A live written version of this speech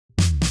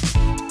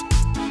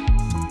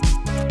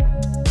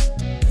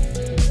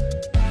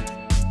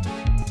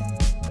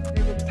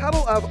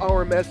of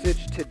our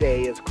message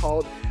today is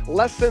called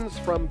Lessons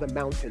from the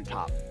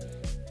Mountaintop.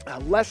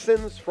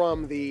 Lessons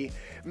from the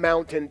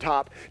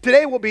Mountaintop.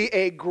 Today will be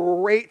a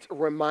great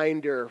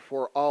reminder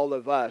for all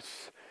of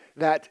us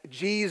that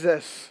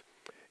Jesus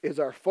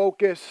is our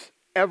focus.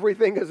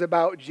 Everything is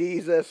about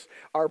Jesus.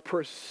 Our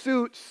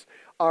pursuits,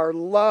 our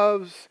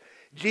loves.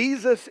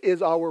 Jesus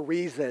is our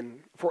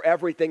reason for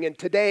everything. And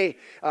today,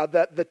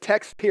 the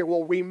text here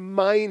will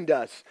remind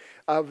us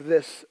of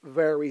this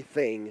very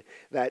thing,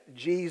 that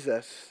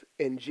Jesus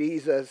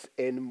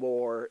and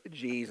more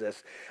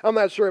Jesus. I'm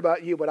not sure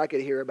about you, but I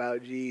could hear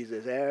about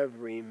Jesus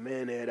every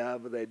minute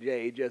of the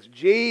day. Just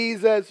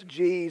Jesus,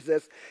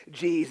 Jesus,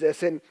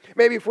 Jesus. And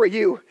maybe for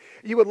you,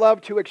 you would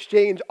love to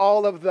exchange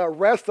all of the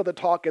rest of the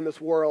talk in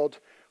this world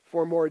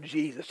for more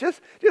Jesus.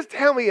 Just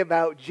tell me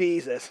about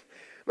Jesus.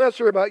 I'm not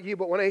sure about you,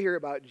 but when I hear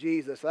about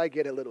Jesus, I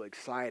get a little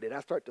excited. I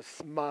start to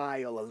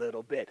smile a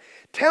little bit.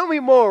 Tell me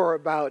more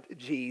about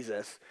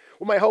Jesus.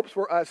 Well, my hopes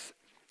for us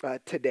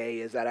today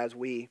is that as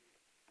we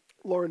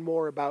learn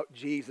more about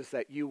Jesus,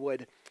 that you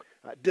would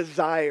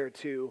desire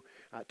to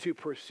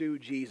pursue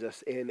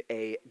Jesus in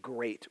a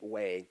great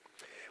way.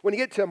 When you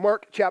get to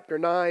Mark chapter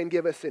 9,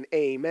 give us an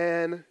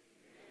amen.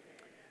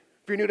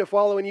 If you're new to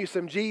following you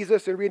some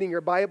Jesus and reading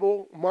your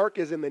Bible, Mark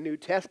is in the New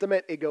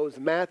Testament. It goes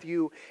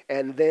Matthew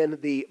and then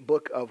the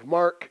book of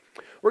Mark.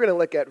 We're going to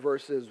look at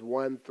verses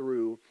 1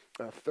 through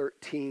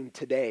 13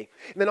 today.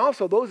 And then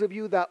also, those of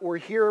you that were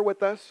here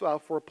with us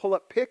for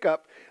Pull-Up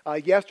Pickup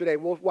yesterday,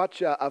 we'll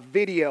watch a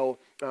video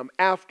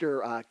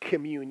after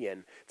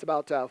communion. It's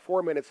about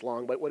 4 minutes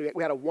long, but we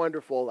had a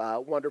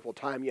wonderful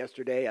time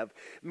yesterday of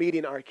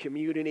meeting our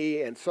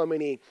community, and so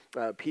many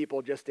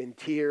people just in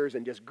tears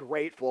and just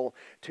grateful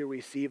to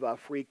receive a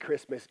free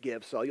Christmas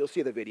gift. So you'll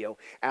see the video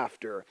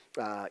after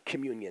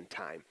communion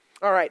time.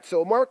 All right,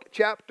 so Mark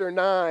chapter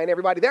 9,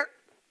 everybody there?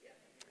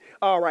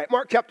 All right,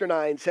 Mark chapter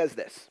 9 says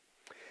this.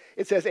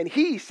 It says, and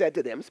he said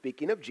to them,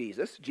 speaking of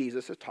Jesus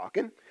is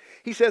talking,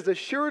 he says,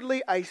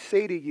 assuredly I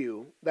say to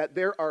you that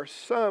there are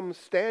some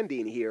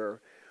standing here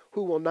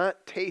who will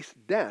not taste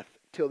death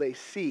till they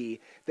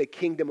see the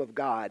kingdom of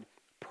God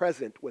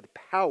present with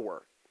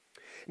power.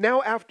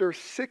 Now after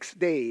 6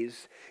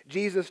 days,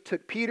 Jesus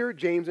took Peter,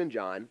 James, and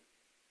John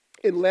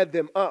and led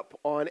them up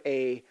on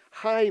a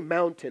high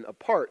mountain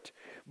apart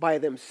by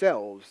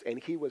themselves,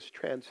 and he was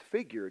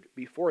transfigured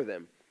before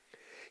them.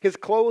 His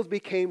clothes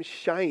became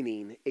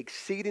shining,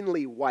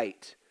 exceedingly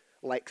white,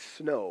 like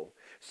snow,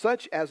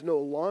 such as no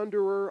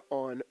launderer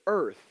on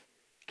earth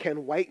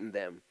can whiten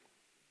them.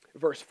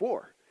 Verse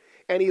 4,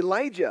 and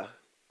Elijah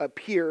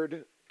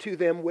appeared to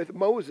them with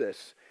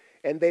Moses,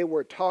 and they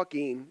were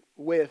talking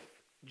with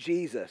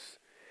Jesus.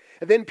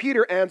 And then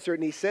Peter answered,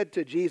 and he said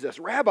to Jesus,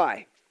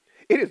 Rabbi,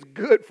 it is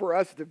good for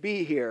us to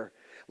be here.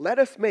 Let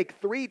us make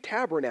 3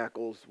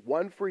 tabernacles,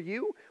 one for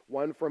you,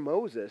 one for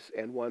Moses,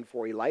 and one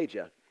for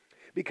Elijah.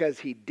 Because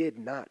he did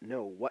not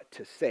know what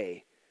to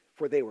say,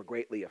 for they were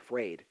greatly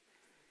afraid.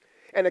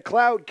 And a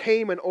cloud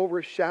came and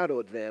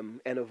overshadowed them,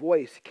 and a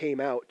voice came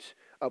out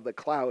of the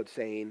cloud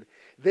saying,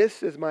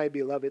 this is my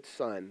beloved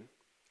Son,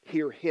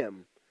 hear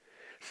him.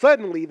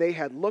 Suddenly they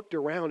had looked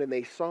around, and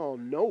they saw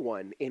no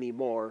one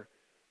anymore,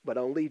 but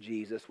only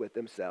Jesus with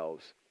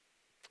themselves.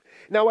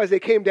 Now as they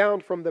came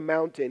down from the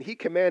mountain, he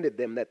commanded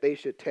them that they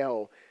should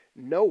tell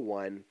no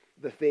one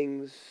the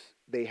things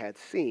they had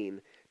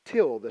seen,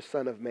 till the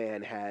Son of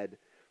Man had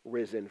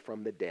risen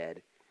from the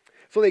dead.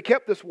 So they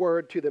kept this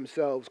word to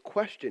themselves,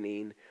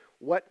 questioning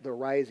what the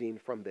rising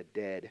from the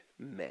dead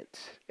meant.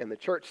 And the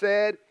church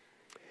said,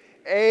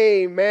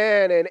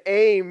 amen and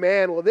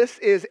amen. Well, this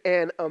is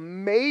an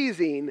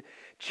amazing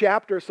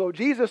chapter. So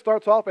Jesus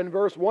starts off in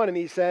verse 1 and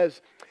he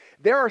says,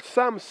 there are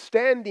some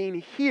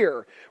standing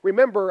here.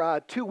 Remember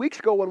 2 weeks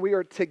ago when we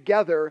were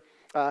together,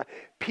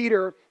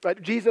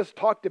 Jesus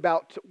talked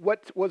about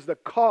what was the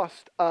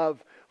cost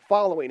of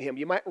following him.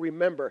 You might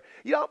remember.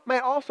 You might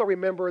also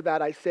remember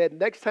that I said,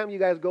 next time you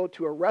guys go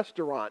to a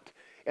restaurant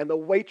and the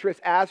waitress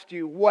asked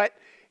you what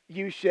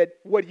do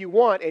you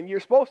want? And you're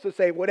supposed to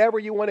say, whatever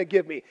you want to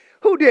give me.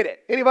 Who did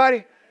it?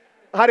 Anybody?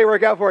 How did it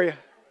work out for you?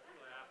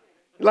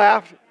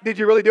 Laughed. Did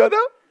you really do it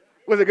though?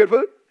 Was it good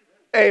food?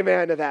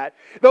 Amen to that.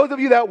 Those of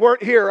you that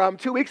weren't here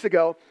 2 weeks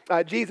ago,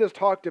 Jesus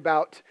talked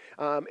about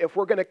if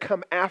we're going to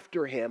come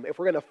after him, if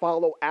we're going to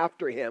follow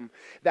after him,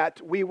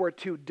 that we were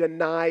to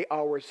deny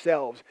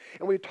ourselves.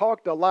 And we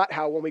talked a lot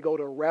how when we go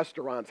to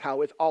restaurants,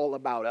 how it's all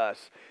about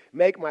us.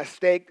 Make my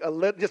steak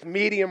just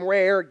medium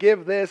rare,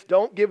 give this,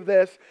 don't give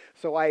this.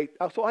 So I'll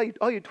eat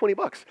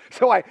 $20.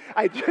 So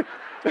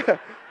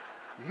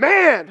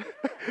man,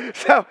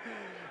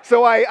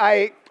 so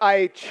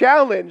I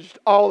challenged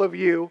all of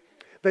you.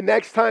 The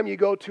next time you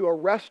go to a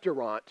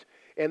restaurant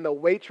and the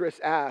waitress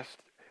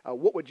asked,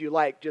 what would you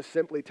like? Just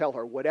simply tell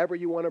her, whatever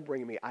you want to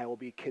bring me, I will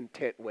be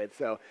content with.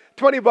 So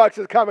 $20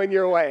 is coming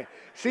your way.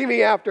 See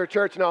me after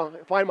church and I'll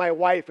find my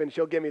wife and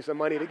she'll give me some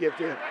money to give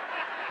to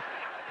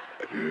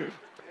you.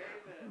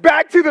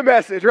 Back to the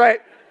message,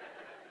 right?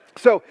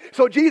 So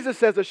Jesus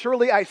says,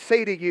 "Surely I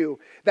say to you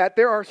that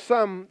there are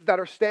some that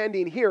are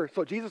standing here."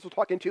 So Jesus was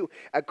talking to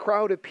a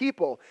crowd of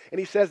people, and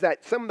he says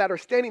that some that are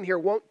standing here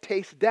won't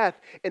taste death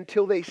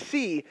until they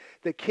see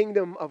the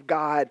kingdom of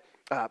God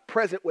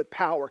present with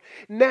power.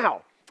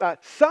 Now,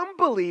 some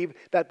believe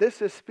that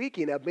this is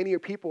speaking of many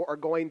people are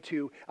going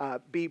to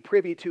be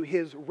privy to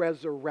his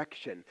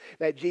resurrection,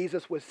 that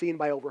Jesus was seen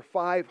by over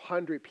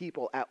 500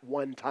 people at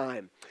one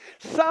time.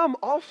 Some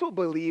also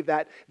believe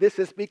that this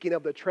is speaking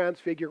of the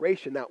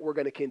transfiguration that we're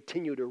going to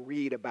continue to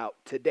read about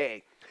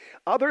today.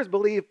 Others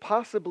believe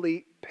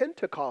possibly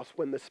Pentecost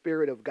when the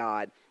Spirit of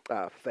God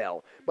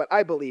fell, but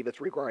I believe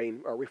it's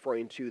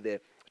referring to the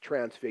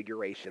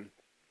transfiguration.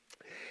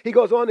 He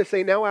goes on to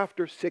say, now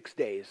after 6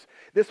 days,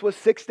 this was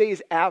 6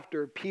 days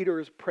after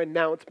Peter's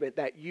pronouncement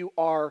that you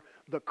are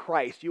the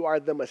Christ, you are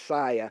the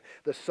Messiah,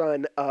 the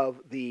Son of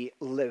the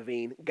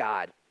living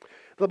God.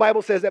 The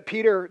Bible says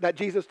that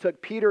Jesus took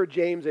Peter,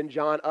 James, and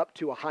John up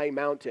to a high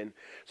mountain.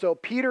 So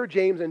Peter,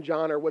 James, and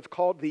John are what's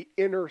called the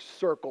inner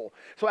circle.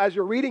 So as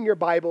you're reading your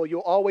Bible, you'll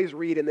always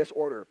read in this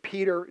order: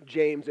 Peter,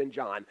 James, and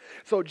John.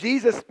 So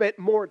Jesus spent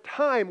more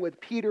time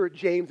with Peter,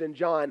 James, and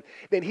John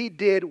than he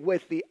did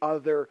with the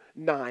other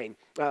 9.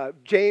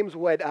 James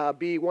would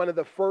be one of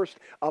the first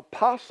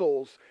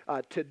apostles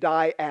to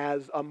die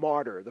as a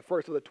martyr, the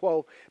first of the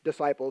 12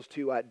 disciples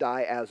to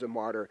die as a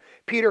martyr.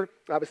 Peter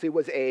obviously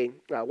was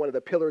one of the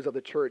pillars of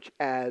the church,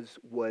 as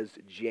was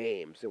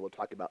James, and we'll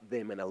talk about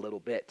them in a little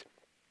bit.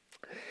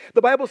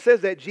 The Bible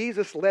says that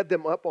Jesus led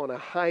them up on a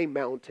high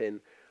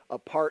mountain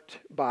apart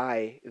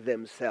by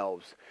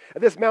themselves.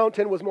 This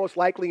mountain was most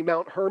likely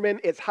Mount Hermon.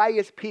 Its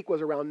highest peak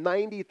was around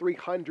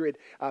 9,300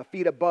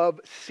 feet above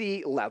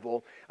sea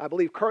level. I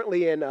believe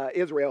currently in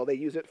Israel they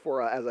use it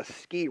as a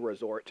ski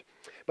resort.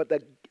 But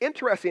the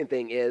interesting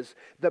thing is,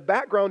 the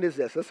background is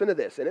this. Listen to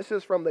this, and this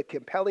is from the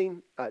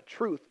Compelling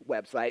Truth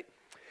website.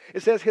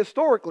 It says,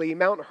 historically,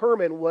 Mount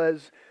Hermon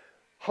was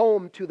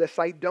home to the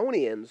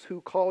Sidonians,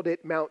 who called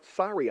it Mount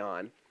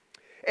Sirion,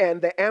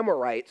 and the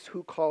Amorites,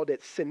 who called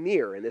it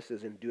Sinir, and this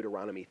is in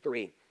Deuteronomy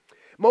 3.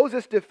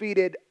 Moses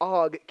defeated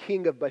Og,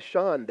 king of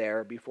Bashan,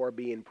 there before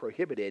being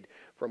prohibited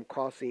from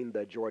crossing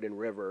the Jordan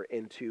River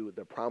into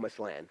the Promised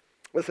Land.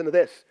 Listen to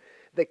this.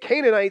 The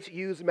Canaanites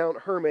used Mount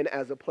Hermon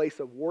as a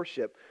place of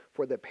worship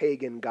for the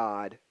pagan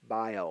god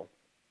Baal.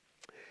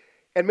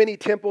 And many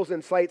temples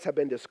and sites have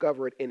been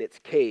discovered in its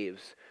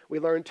caves. We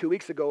learned 2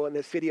 weeks ago in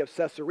the city of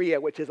Caesarea,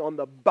 which is on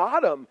the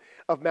bottom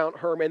of Mount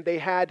Hermon, they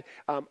had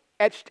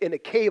etched in a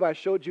cave, I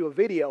showed you a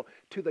video,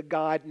 to the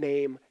god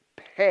named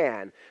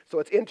Pan. So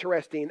it's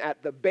interesting,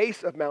 at the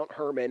base of Mount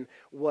Hermon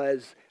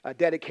was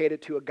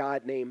dedicated to a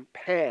god named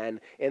Pan,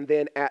 and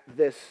then at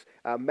this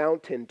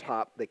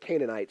mountaintop, the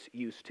Canaanites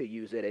used to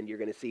use it, and you're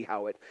going to see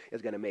how it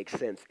is going to make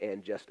sense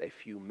in just a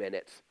few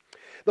minutes.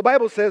 The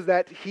Bible says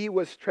that he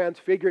was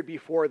transfigured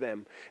before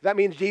them. That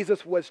means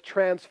Jesus was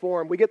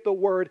transformed. We get the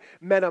word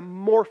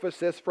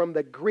metamorphosis from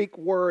the Greek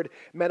word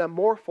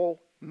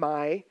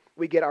metamorphomai.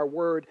 We get our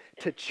word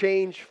to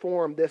change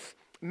form, this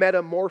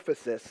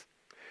metamorphosis.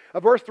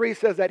 Verse 3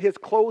 says that his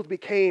clothes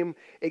became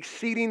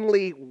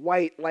exceedingly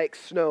white like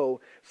snow,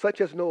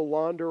 such as no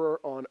launderer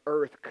on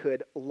earth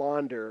could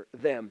launder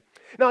them.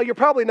 Now, you're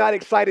probably not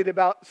excited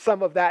about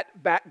some of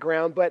that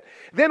background, but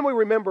then we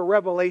remember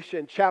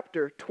Revelation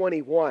chapter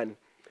 21,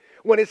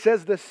 when it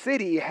says the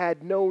city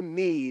had no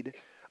need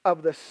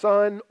of the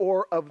sun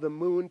or of the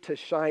moon to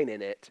shine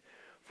in it,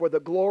 for the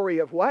glory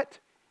of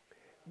what?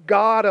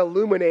 God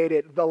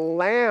illuminated. The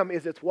Lamb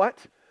is its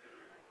what?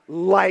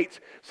 Light.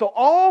 So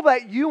all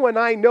that you and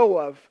I know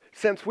of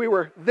since we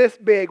were this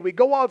big, we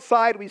go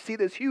outside, we see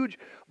this huge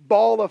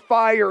ball of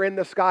fire in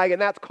the sky,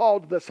 and that's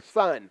called the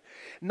sun.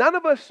 None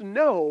of us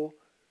know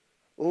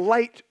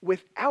light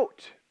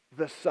without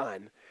the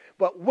sun.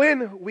 But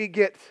when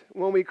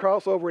we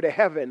cross over to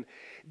heaven,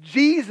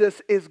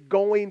 Jesus is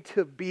going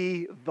to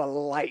be the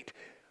light.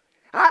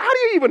 How do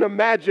you even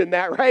imagine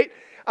that, right?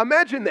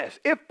 Imagine this,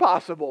 if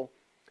possible.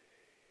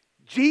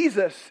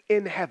 Jesus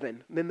in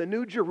heaven, in the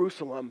New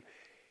Jerusalem,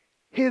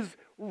 his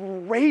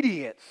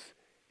radiance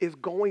is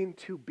going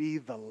to be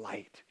the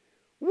light.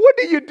 What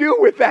do you do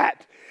with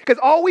that? Because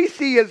all we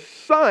see is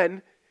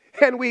sun,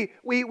 and we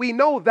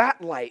know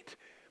that light.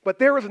 But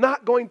there is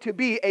not going to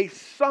be a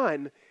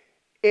sun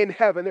in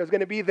heaven. There's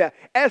going to be the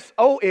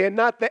S-O-N,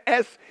 not the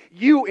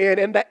S-U-N.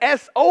 And the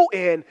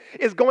S-O-N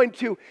is going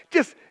to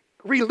just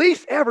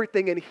release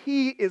everything, and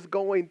he is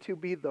going to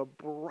be the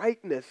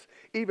brightness,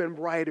 even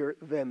brighter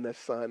than the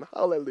sun.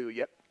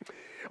 Hallelujah.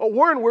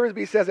 Warren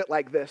Wiersbe says it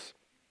like this.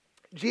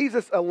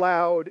 Jesus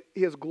allowed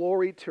his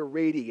glory to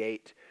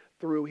radiate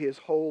through his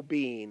whole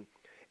being,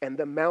 and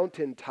the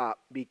mountaintop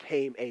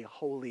became a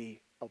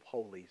holy of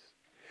holies.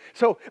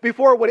 So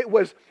before, when it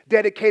was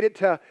dedicated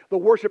to the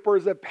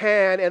worshipers of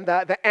Pan and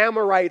the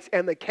Amorites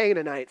and the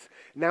Canaanites,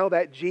 now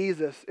that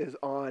Jesus is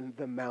on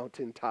the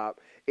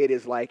mountaintop, it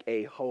is like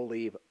a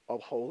holy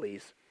of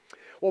holies.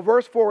 Well,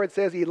 verse 4, it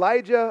says,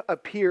 Elijah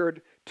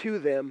appeared to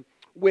them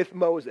with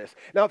Moses.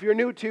 Now, if you're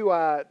new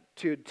to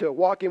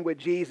walking with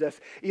Jesus,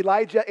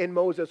 Elijah and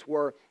Moses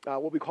were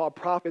what we call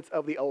prophets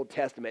of the Old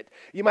Testament.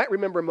 You might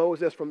remember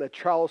Moses from the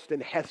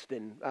Charleston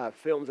Heston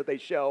films that they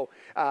show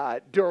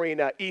during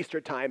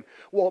Easter time.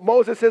 Well,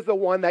 Moses is the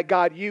one that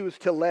God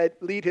used to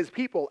lead his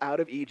people out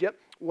of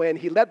Egypt. When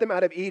he led them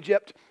out of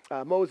Egypt,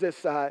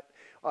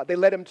 they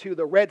led him to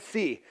the Red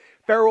Sea.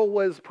 Pharaoh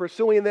was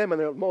pursuing them,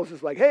 and Moses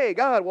is like, hey,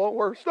 God, well,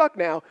 we're stuck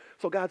now.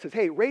 So God says,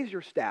 hey, raise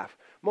your staff.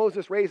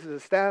 Moses raises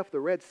his staff, the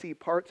Red Sea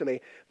parts, and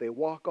they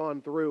walk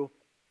on through.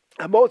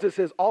 Moses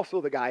is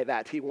also the guy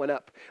that he went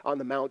up on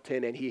the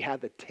mountain and he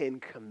had the 10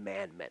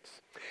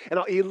 Commandments. And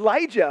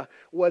Elijah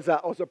was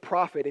a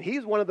prophet, and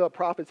he's one of the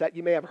prophets that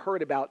you may have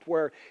heard about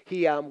where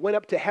he went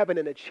up to heaven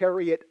in a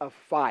chariot of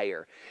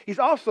fire. He's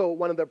also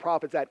one of the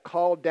prophets that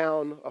called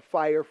down a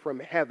fire from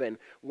heaven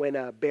when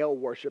Baal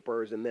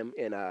worshipers and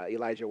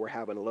Elijah were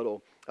having a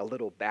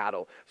little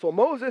battle. So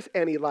Moses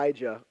and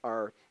Elijah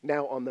are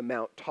now on the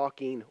mount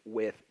talking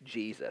with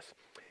Jesus.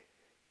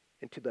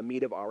 And to the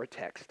meat of our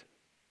text.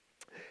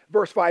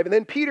 Verse 5, and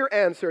then Peter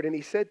answered and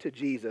he said to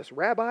Jesus,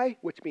 Rabbi,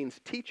 which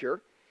means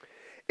teacher,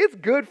 it's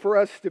good for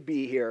us to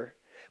be here.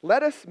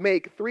 Let us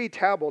make 3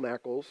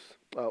 tabernacles,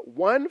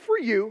 one for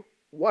you,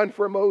 one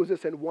for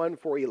Moses, and one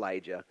for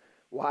Elijah.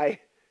 Why?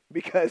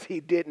 Because he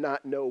did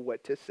not know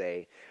what to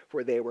say,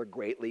 for they were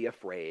greatly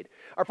afraid.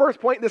 Our first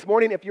point this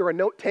morning, if you're a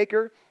note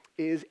taker,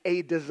 is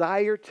a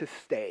desire to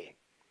stay.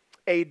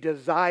 A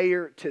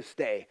desire to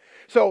stay.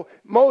 So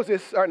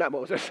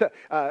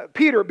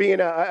Peter being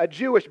a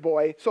Jewish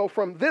boy, so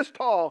from this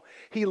tall,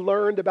 he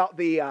learned about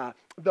the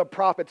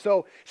prophet.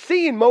 So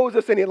seeing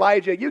Moses and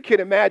Elijah, you can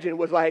imagine,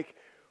 was like,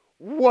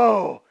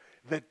 whoa,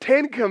 the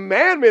 10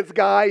 Commandments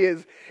guy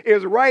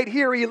is right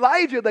here.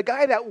 Elijah, the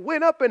guy that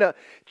went up in a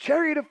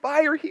chariot of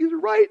fire, he's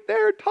right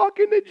there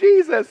talking to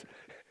Jesus.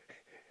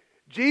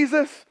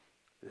 Jesus,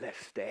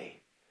 let's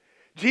stay.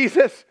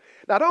 Jesus,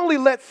 not only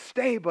let's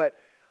stay, but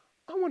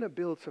I want to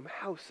build some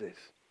houses.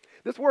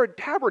 This word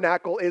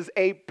tabernacle is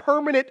a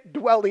permanent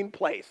dwelling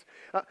place.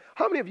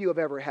 How many of you have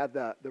ever had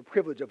the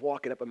privilege of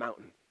walking up a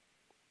mountain?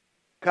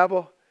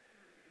 Couple?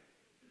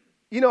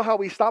 You know how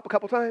we stop a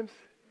couple times?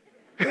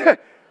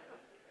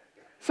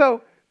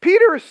 So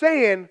Peter is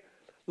saying,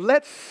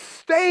 let's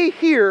stay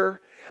here.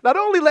 Not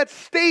only let's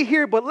stay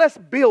here, but let's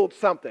build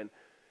something.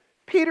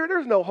 Peter,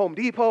 there's no Home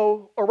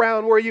Depot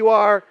around where you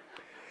are.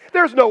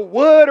 There's no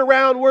wood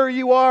around where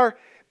you are.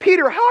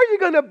 Peter, how are you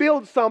going to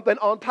build something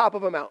on top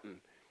of a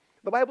mountain?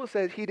 The Bible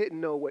says he didn't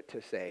know what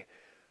to say.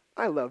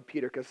 I love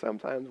Peter because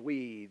sometimes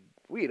we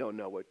don't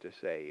know what to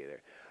say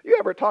either. You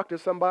ever talk to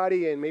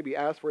somebody and maybe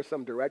ask for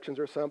some directions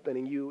or something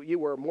and you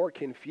were more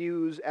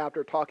confused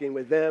after talking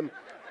with them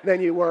than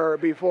you were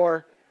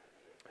before?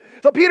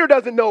 So Peter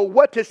doesn't know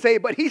what to say,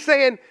 but he's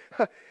saying,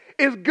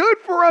 it's good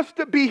for us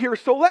to be here,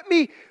 so let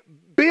me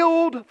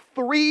build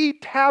 3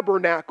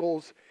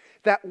 tabernacles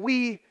that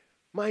we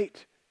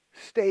might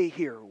stay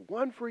here.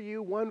 One for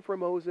you, one for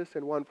Moses,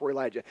 and one for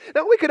Elijah.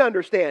 Now we could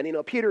understand,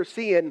 Peter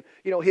seeing,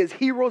 his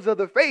heroes of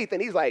the faith,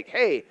 and he's like,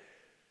 hey,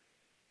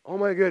 oh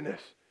my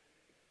goodness,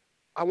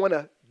 I want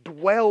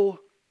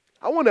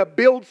to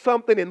build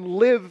something and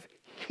live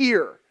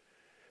here.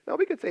 Now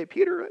we could say,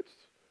 Peter,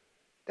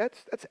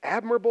 that's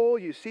admirable.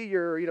 You see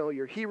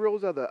your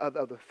heroes of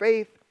the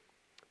faith.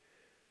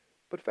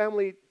 But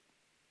family,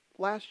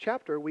 last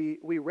chapter we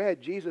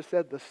read, Jesus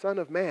said the Son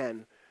of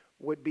Man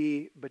would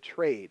be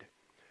betrayed.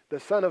 The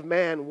Son of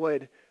Man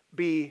would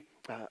be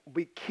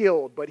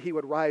killed, but he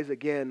would rise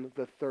again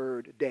the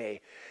 3rd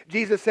day.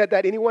 Jesus said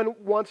that anyone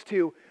wants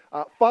to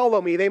follow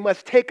me, they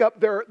must take up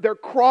their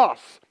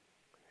cross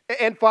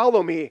and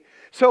follow me.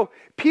 So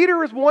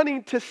Peter is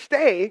wanting to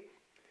stay,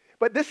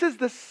 but this is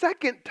the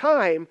second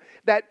time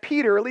that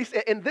Peter, at least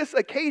in this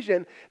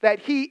occasion, that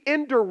he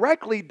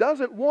indirectly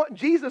doesn't want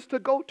Jesus to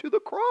go to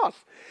the cross.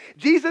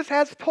 Jesus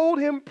has told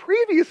him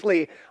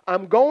previously,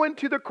 I'm going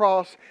to the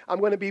cross, I'm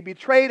going to be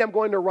betrayed, I'm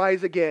going to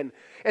rise again.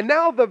 And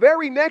now the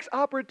very next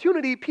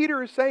opportunity,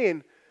 Peter is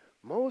saying,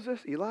 Moses,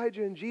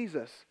 Elijah, and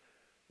Jesus,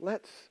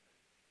 let's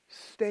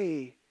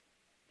stay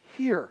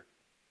here.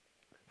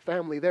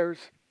 Family, there's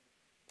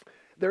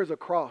a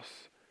cross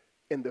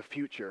in the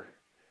future.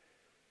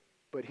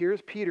 But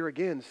here's Peter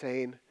again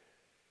saying,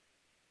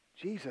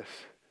 Jesus,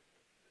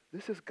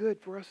 this is good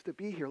for us to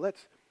be here.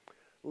 Let's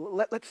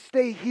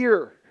stay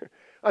here.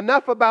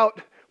 Enough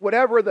about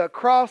whatever the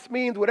cross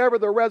means, whatever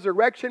the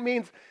resurrection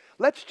means.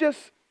 Let's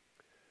just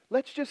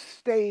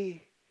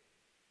stay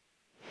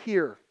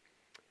here.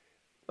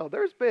 Now,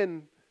 there's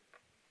been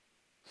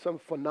some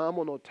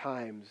phenomenal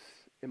times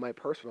in my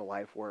personal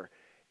life where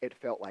it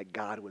felt like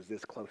God was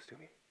this close to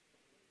me.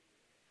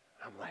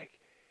 I'm like,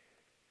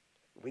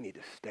 we need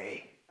to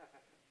stay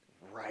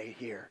right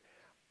here.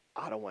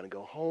 I don't want to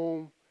go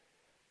home.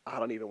 I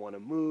don't even want to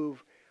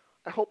move.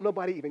 I hope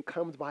nobody even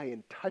comes by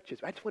and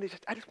touches me. I just want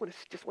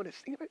to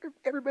sing.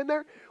 Ever been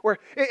there? Where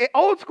in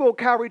old school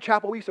Calvary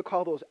Chapel, we used to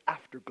call those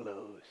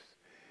afterglows.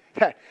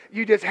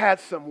 You just had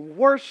some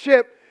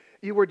worship.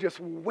 You were just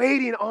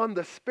waiting on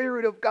the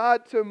Spirit of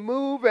God to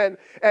move. And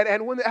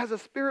when as the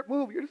Spirit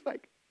moves, you're just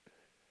like,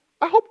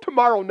 I hope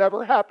tomorrow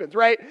never happens,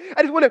 right?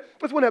 I just want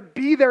to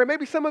be there. And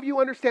maybe some of you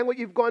understand what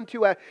you've gone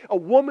to a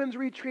woman's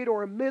retreat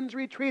or a men's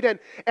retreat,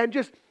 and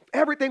just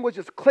everything was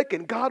just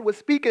clicking. God was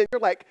speaking. You're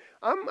like,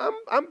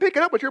 I'm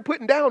picking up what you're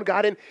putting down,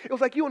 God. And it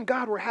was like you and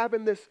God were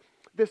having this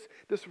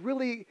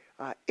really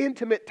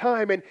intimate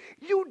time, and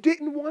you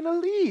didn't want to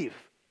leave.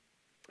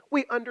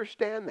 We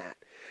understand that.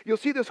 You'll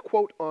see this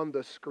quote on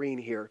the screen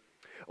here.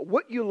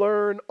 What you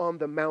learn on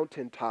the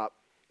mountaintop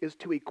is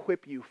to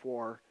equip you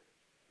for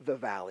the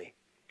valley.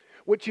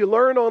 What you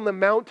learn on the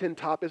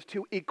mountaintop is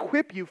to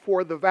equip you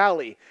for the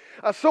valley.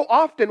 So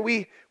often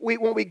when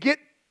we get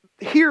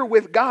here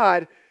with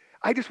God,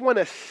 I just want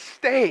to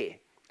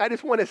stay. I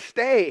just want to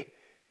stay.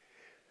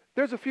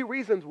 There's a few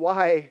reasons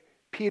why,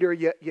 Peter,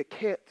 you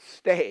can't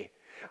stay.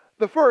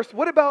 The first,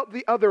 what about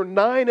the other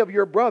 9 of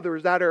your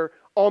brothers that are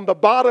on the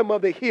bottom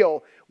of the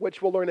hill,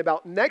 which we'll learn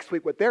about next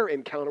week, what they're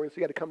encountering, so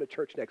you got to come to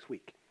church next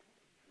week.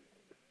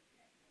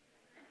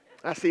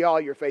 I see all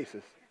your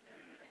faces.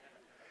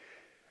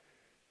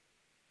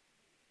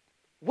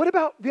 What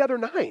about the other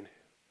 9?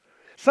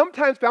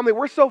 Sometimes, family,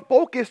 we're so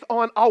focused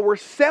on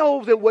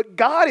ourselves and what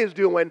God is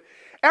doing.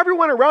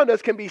 Everyone around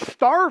us can be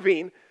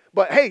starving,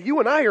 but hey, you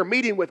and I are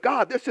meeting with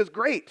God. This is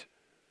great.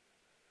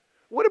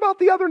 What about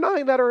the other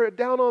 9 that are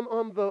down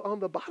on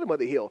the bottom of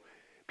the hill?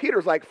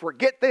 Peter's like,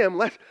 forget them.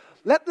 Let's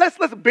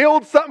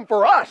build something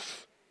for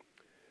us.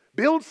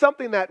 Build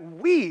something that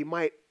we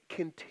might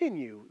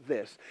continue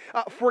this.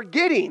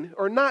 Forgetting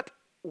or not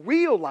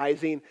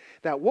realizing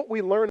that what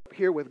we learn up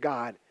here with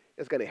God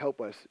is going to help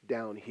us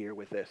down here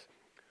with this.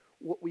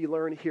 What we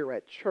learn here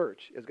at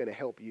church is going to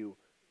help you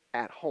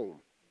at home.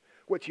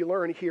 What you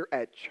learn here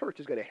at church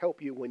is going to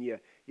help you when you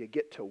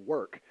get to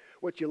work.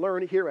 What you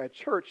learn here at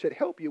church should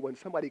help you when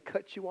somebody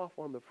cuts you off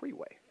on the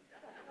freeway.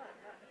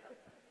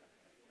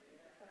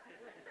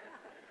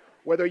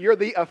 Whether you're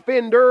the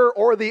offender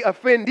or the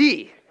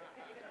offendee.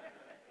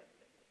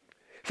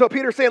 So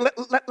Peter's saying,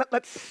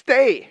 let's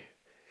stay.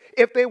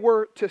 If they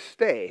were to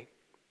stay,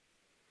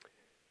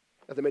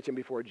 as I mentioned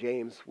before,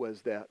 James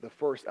was the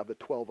first of the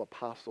 12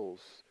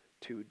 apostles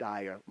to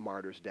die a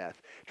martyr's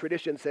death.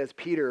 Tradition says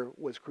Peter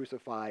was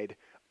crucified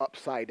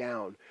upside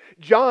down.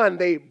 John,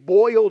 they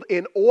boiled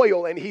in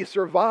oil and he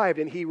survived,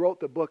 and he wrote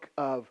the book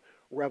of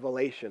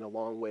Revelation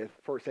along with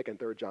 1st, 2nd,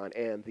 3rd John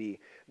and the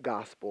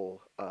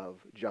Gospel of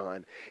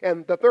John.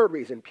 And the third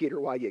reason, Peter,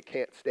 why you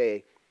can't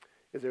stay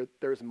is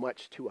there's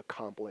much to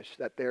accomplish,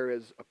 that there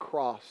is a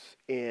cross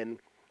in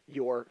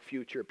your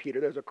future,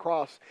 Peter. There's a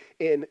cross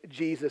in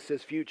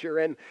Jesus' future.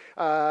 And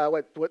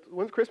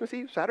when's Christmas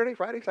Eve? Saturday?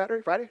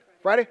 Friday?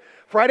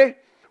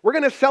 We're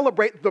going to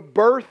celebrate the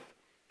birth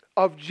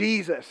of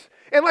Jesus.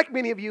 And like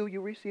many of you,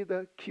 you receive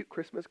the cute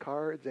Christmas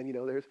cards, and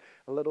there's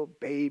a little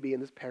baby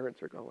and his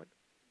parents are going.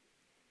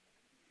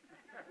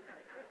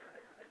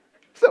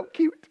 So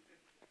cute.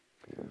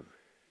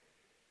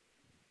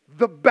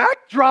 The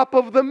backdrop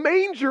of the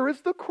manger is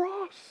the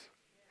cross.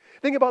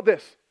 Think about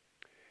this.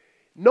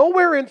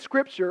 Nowhere in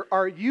Scripture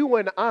are you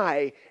and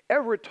I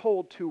ever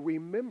told to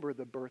remember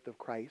the birth of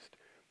Christ,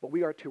 but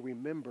we are to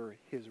remember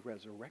his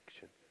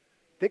resurrection.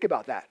 Think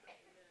about that.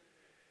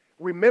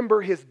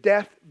 Remember his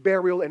death,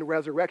 burial, and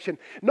resurrection.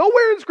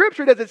 Nowhere in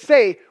Scripture does it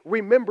say,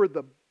 remember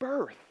the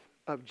birth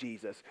of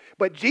Jesus.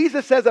 But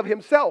Jesus says of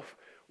himself,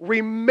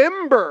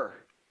 remember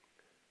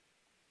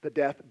the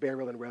death,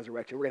 burial, and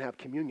resurrection. We're going to have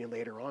communion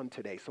later on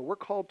today. So we're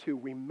called to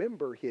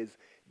remember his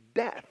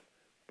death,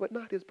 but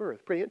not his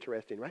birth. Pretty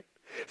interesting, right?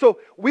 So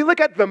we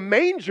look at the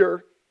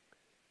manger.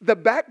 The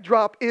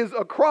backdrop is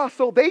a cross,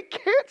 so they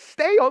can't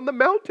stay on the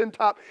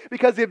mountaintop,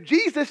 because if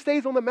Jesus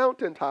stays on the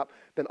mountaintop,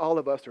 then all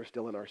of us are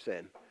still in our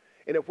sin.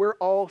 And if we're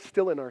all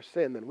still in our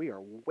sin, then we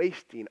are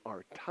wasting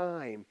our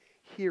time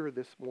here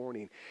this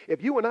morning.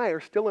 If you and I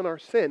are still in our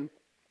sin,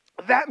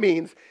 that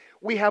means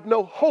we have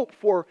no hope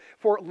for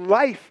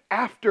life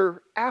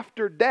after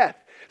death.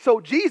 So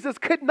Jesus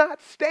could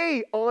not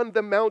stay on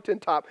the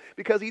mountaintop,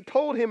 because he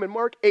told him in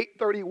Mark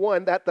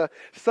 8:31 that the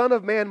Son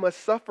of Man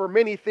must suffer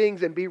many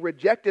things and be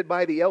rejected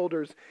by the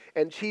elders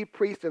and chief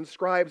priests and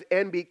scribes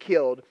and be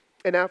killed,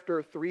 and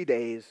after 3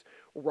 days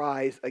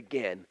rise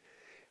again.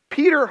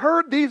 Peter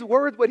heard these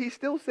words, but he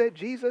still said,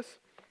 Jesus,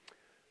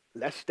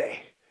 let's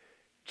stay.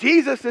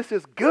 Jesus, this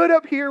is good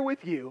up here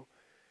with you.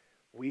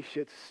 We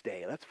should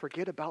stay. Let's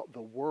forget about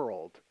the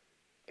world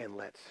and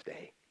let's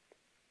stay.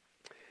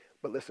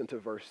 But listen to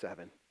verse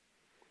 7.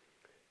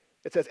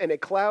 It says, and a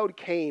cloud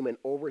came and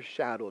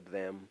overshadowed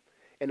them,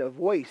 and a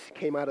voice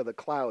came out of the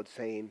cloud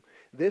saying,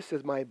 this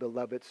is my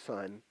beloved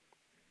Son,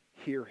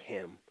 hear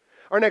him.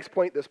 Our next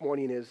point this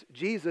morning is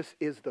Jesus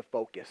is the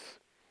focus.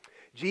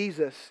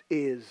 Jesus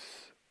is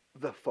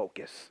the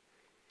focus.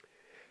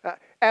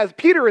 As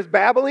Peter is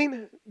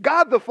babbling,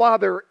 God the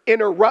Father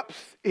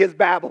interrupts his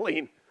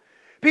babbling.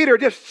 Peter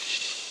just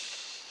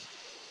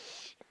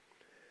shh.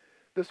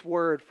 This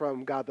word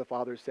from God the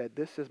Father said,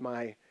 this is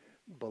my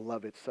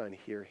beloved Son,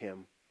 hear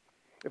him.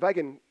 If I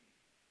can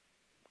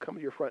come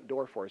to your front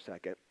door for a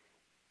second.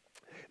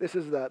 This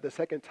is the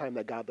second time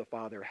that God the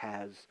Father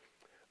has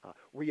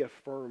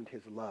reaffirmed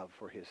his love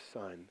for his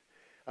Son.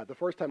 The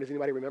first time, does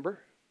anybody remember?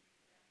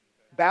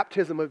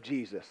 Baptism of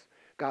Jesus.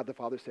 God the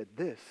Father said,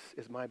 "This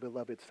is my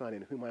beloved Son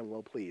in whom I'm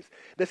well pleased."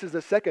 This is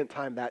the second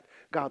time that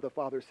God the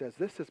Father says,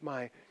 "This is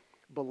my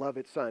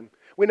beloved Son."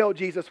 We know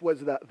Jesus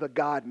was the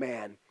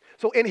God-man.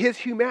 So in his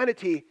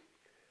humanity,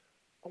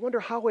 I wonder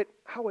how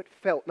it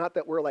felt. Not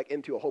that we're like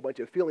into a whole bunch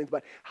of feelings,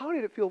 but how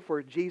did it feel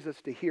for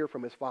Jesus to hear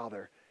from his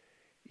Father,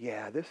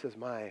 "Yeah, this is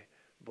my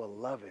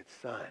beloved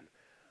Son.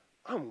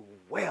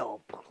 I'm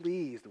well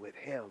pleased with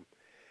him."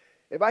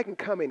 If I can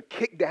come and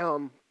kick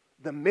down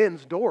the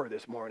men's door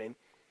this morning,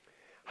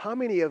 how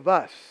many of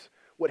us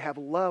would have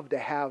loved to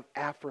have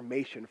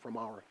affirmation from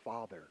our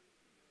Father?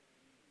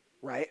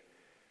 Right?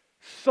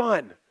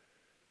 "Son,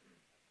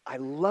 I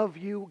love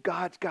you.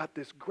 God's got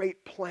this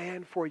great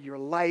plan for your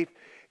life.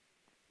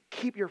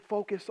 Keep your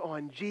focus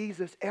on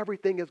Jesus.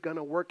 Everything is going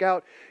to work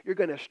out. You're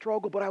going to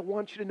struggle, but I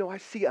want you to know I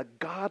see a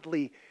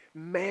godly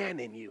man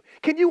in you."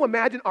 Can you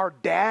imagine our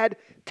dad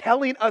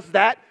telling us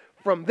that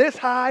from this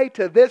high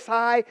to this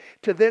high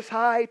to this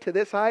high to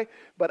this high?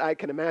 But I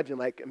can imagine,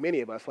 like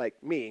many of us,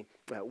 like me,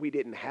 we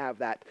didn't have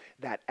that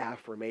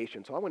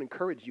affirmation. So I want to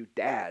encourage you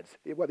dads,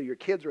 whether your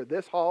kids are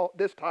this hall,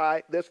 this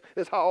high,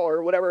 this hall,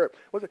 or whatever.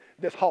 What's it?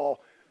 This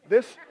hall.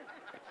 This.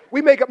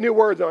 We make up new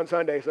words on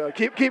Sunday, so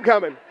keep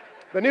coming.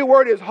 The new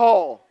word is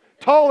hall.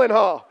 Tall and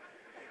hall.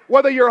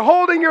 Whether you're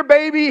holding your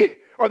baby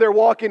or they're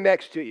walking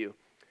next to you,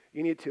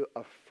 you need to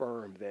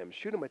affirm them.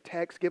 Shoot them a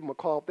text, give them a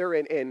call. If they're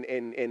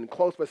in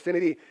close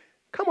vicinity,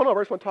 come on over.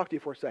 I just want to talk to you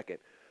for a second.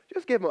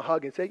 Just give them a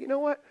hug and say, "You know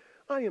what?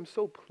 I am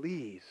so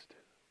pleased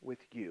with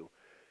you.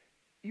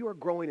 You are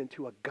growing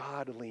into a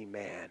godly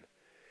man."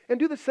 And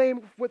do the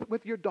same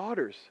with your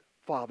daughters,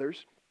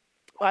 fathers.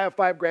 I have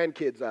 5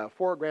 grandkids,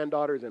 4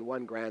 granddaughters and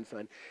 1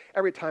 grandson.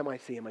 Every time I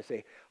see him, I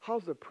say,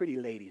 "How's the pretty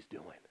ladies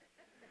doing?"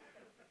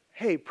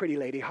 "Hey, pretty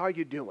lady, how are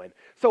you doing?"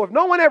 So if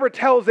no one ever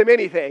tells them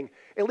anything,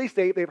 at least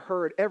they've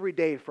heard every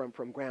day from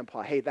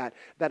Grandpa, "Hey, that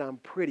I'm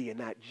pretty and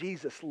that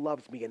Jesus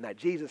loves me and that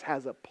Jesus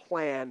has a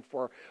plan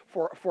for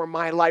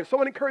my life." So I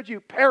want to encourage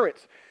you,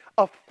 parents,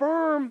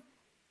 affirm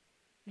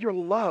your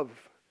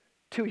love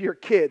to your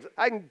kids.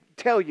 I can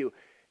tell you,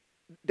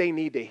 they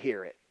need to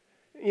hear it.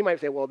 You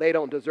might say, "Well, they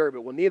don't deserve it."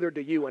 Well, neither do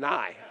you and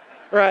I,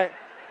 right?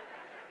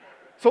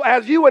 So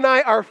as you and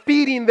I are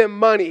feeding them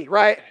money,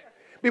 right?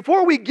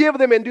 Before we give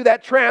them and do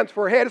that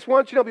transfer, hey, I just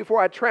want you to know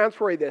before I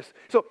transfer this.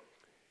 So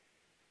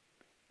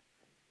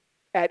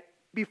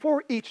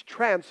before each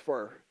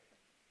transfer,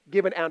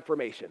 give an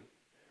affirmation.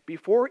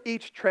 Before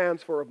each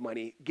transfer of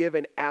money, give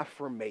an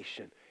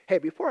affirmation. "Hey,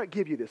 before I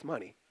give you this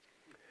money,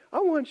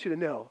 I want you to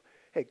know,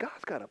 hey,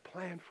 God's got a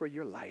plan for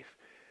your life.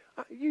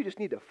 You just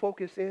need to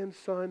focus in,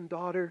 son,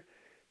 daughter.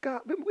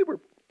 God,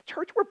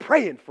 church, we're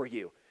praying for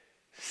you.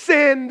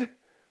 Send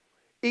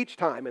each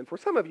time." And for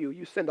some of you,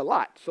 you send a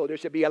lot. So there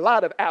should be a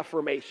lot of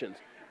affirmations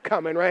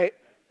coming, right?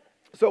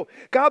 So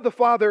God the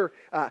Father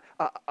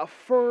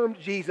affirmed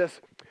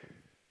Jesus.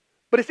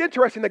 But it's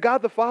interesting that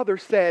God the Father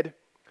said,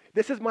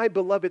 "This is my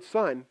beloved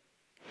Son.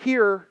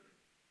 Hear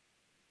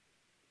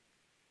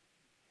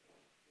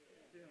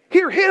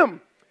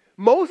him."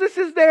 Moses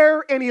is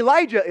there and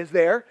Elijah is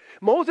there.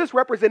 Moses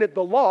represented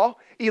the law.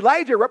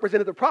 Elijah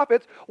represented the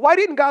prophets. Why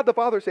didn't God the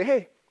Father say,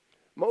 "Hey,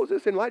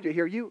 Moses and Elijah,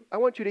 hear you. I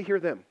want you to hear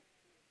them"?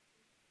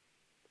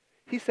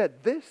 He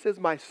said, "This is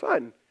my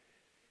Son.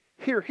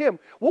 Hear him."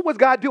 What was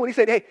God doing? He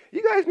said, "Hey,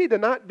 you guys need to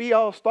not be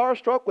all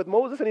starstruck with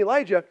Moses and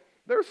Elijah.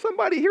 There's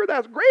somebody here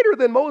that's greater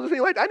than Moses and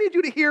Elijah. I need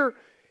you to hear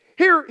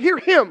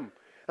him."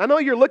 I know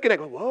you're looking at,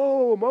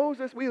 "Whoa,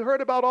 Moses, we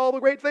heard about all the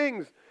great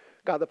things."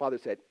 God the Father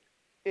said,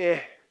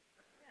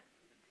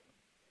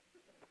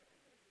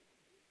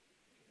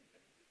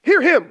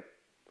 Hear him.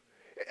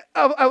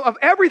 Of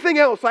everything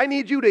else, I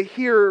need you to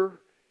hear.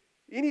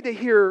 You need to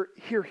hear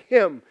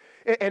him.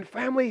 And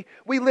family,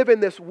 we live in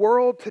this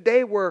world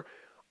today where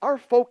our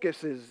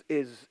focus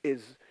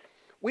is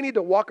we need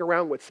to walk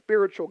around with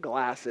spiritual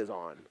glasses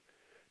on.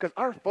 Because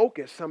our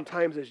focus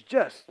sometimes is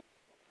just.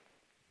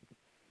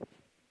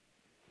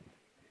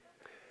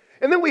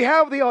 And then we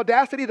have the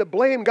audacity to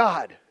blame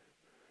God.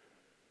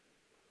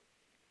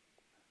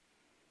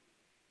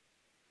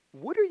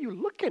 What are you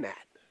looking at?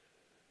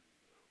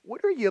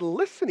 What are you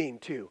listening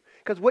to?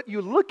 Because what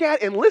you look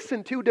at and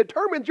listen to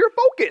determines your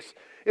focus.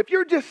 If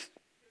you're just,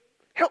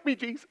 "Help me,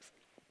 Jesus.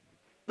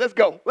 Let's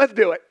go. Let's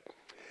do it."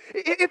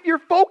 If your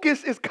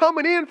focus is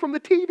coming in from the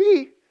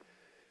TV,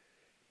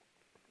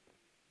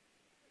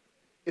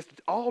 it's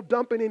all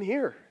dumping in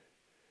here.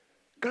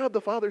 God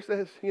the Father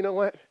says, "You know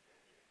what?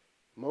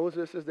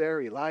 Moses is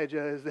there.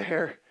 Elijah is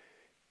there.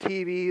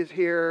 TV is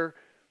here.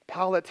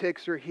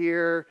 Politics are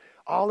here.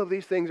 All of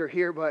these things are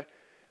here, but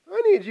I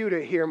need you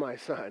to hear my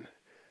Son.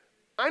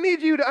 I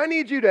need you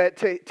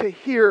to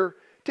hear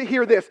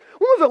this."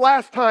 When was the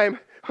last time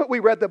we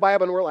read the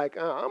Bible and we're like,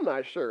 "I'm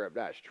not sure if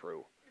that's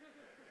true"?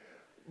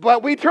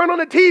 But we turn on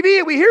the TV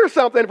and we hear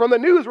something from the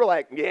news. We're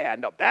like, "Yeah,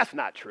 no, that's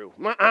not true."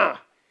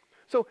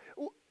 So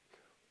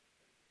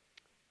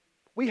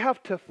we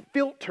have to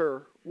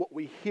filter what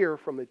we hear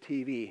from the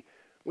TV.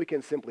 We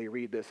can simply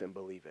read this and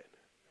believe it.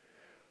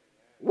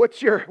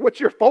 What's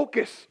your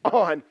focus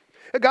on?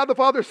 God the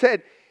Father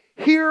said,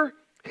 hear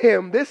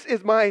him. This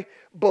is my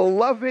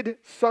beloved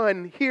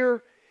Son.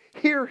 Hear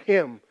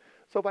him.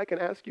 So if I can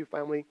ask you,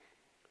 family,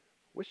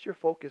 what's your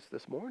focus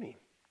this morning?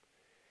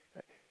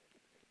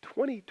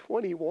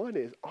 2021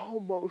 is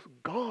almost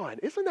gone.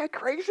 Isn't that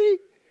crazy?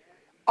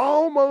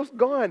 Almost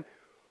gone.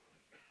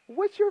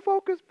 What's your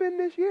focus been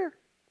this year?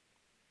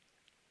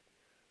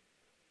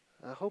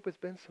 I hope it's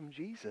been some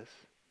Jesus.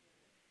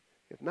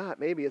 If not,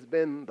 maybe it's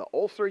been the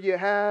ulcer you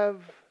have,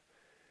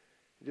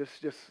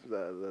 just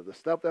the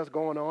stuff that's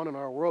going on in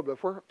our world. But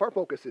if our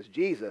focus is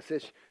Jesus,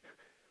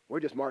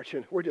 we're just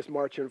marching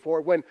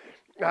forward. When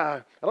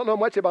I don't know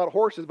much about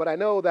horses, but I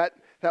know that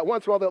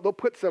once in a while they'll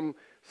put some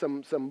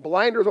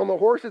blinders on the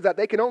horses that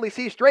they can only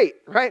see straight,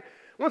 right?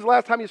 When's the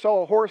last time you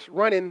saw a horse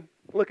running,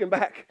 looking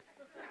back?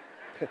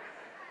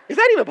 Is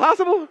that even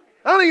possible?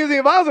 I don't think it's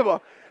even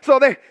possible. So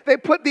they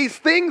put these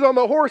things on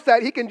the horse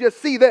that he can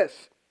just see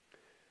this.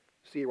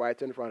 See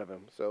right in front of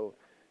him. So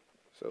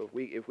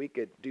if we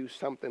could do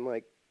something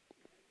like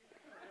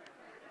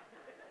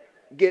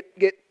get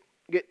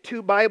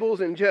 2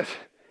 Bibles and just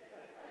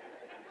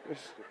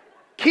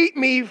keep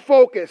me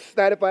focused.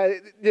 That if I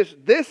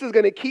this is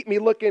going to keep me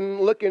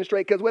looking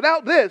straight. Because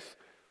without this,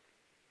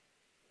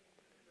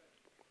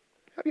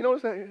 have you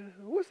noticed that?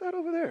 What's that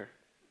over there?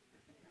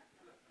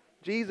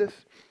 Jesus,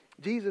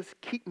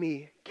 keep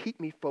me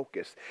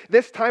focused.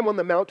 This time on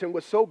the mountain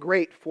was so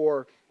great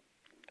for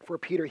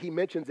Peter. He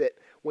mentions it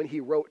when he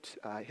wrote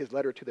his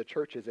letter to the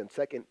churches in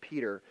 2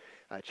 Peter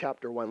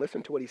chapter 1.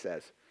 Listen to what he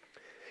says.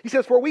 He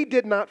says, "For we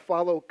did not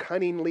follow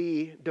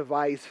cunningly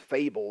devised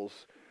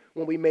fables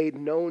when we made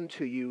known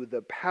to you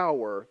the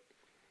power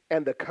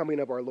and the coming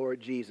of our Lord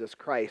Jesus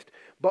Christ,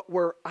 but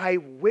were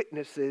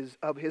eyewitnesses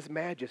of his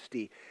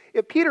majesty."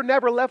 If Peter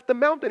never left the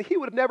mountain, he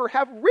would never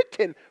have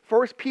written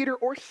 1 Peter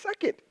or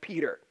 2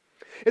 Peter.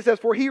 It says,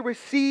 "For he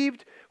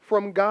received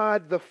from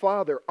God the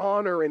Father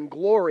honor and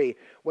glory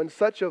when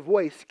such a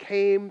voice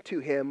came to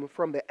him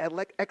from the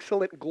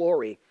excellent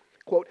glory.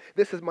 Quote,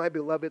 'This is my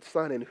beloved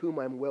Son in whom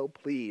I'm well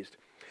pleased.'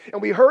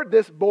 And we heard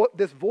this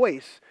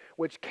voice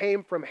which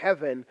came from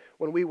heaven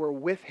when we were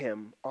with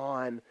him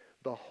on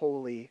the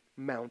holy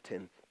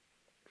mountain."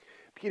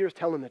 Peter's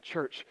telling the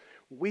church,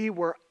 we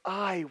were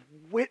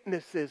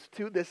eyewitnesses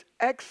to this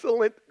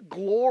excellent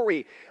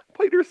glory.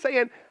 Peter's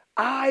saying,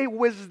 I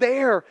was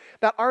there.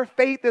 That our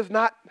faith is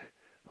not,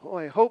 oh,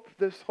 I hope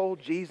this whole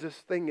Jesus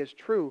thing is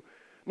true.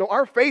 No,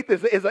 our faith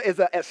is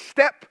a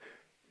step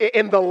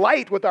in the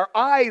light with our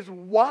eyes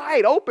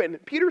wide open.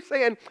 Peter's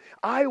saying,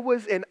 I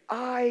was an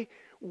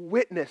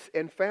eyewitness.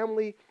 And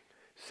family,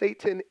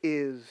 Satan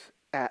is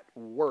at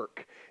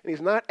work. And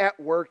he's not at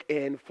work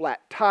in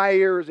flat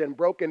tires and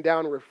broken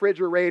down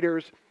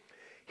refrigerators.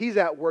 He's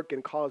at work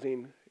in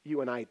causing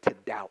you and I to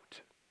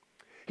doubt.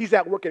 He's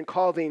at work in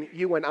causing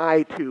you and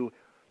I to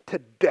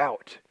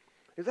doubt.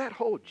 Is that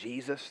whole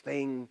Jesus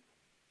thing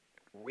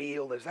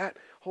real? Is that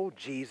whole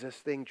Jesus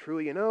thing true?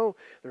 You know,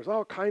 there's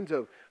all kinds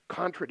of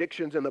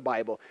contradictions in the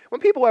Bible.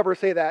 When people ever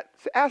say that,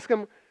 ask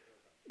them,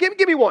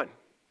 give me one.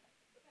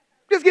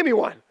 Just give me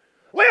one.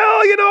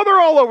 Well, you know, they're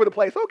all over the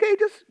place. Okay,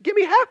 just give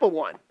me half of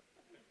one.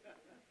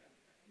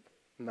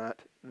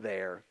 Not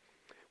there.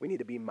 We need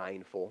to be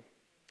mindful.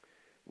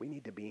 We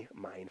need to be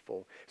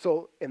mindful.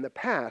 So in the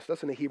past,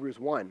 listen to Hebrews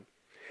 1.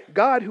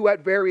 God, who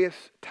at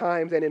various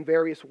times and in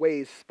various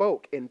ways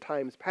spoke in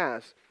times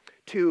past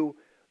to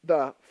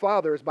the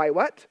fathers by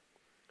what?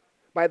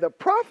 By the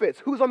prophets.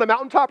 Who's on the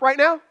mountaintop right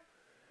now?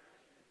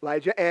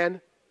 Elijah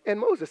and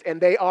Moses.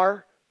 And they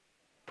are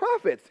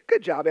prophets.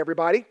 Good job,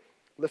 everybody.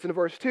 Listen to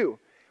verse 2.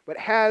 But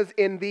has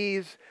in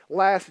these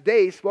last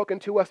days spoken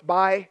to us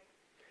by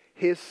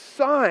his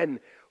Son,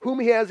 whom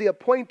he has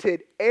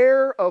appointed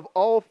heir of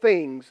all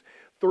things,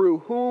 through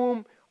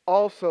whom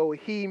also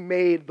he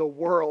made the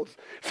worlds.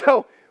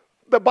 So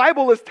the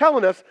Bible is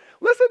telling us,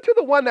 listen to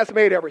the one that's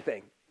made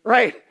everything,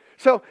 right?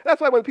 So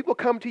that's why when people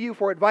come to you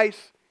for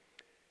advice,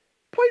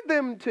 point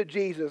them to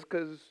Jesus,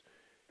 because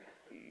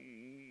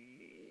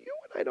you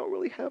and I don't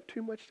really have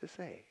too much to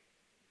say.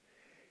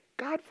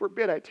 God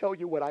forbid I tell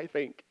you what I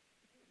think,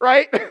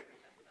 right?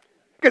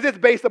 Because it's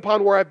based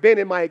upon where I've been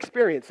in my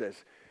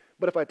experiences.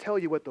 But if I tell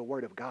you what the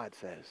Word of God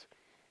says,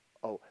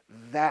 oh,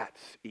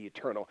 that's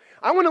eternal.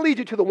 I want to lead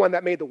you to the one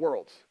that made the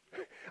worlds.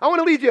 I want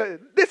to lead you,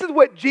 this is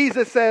what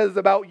Jesus says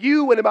about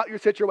you and about your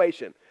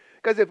situation.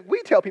 Because if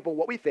we tell people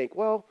what we think,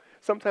 well,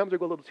 sometimes we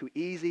go a little too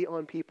easy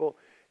on people,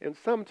 and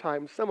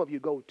sometimes some of you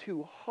go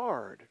too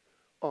hard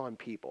on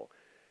people.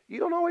 You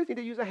don't always need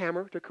to use a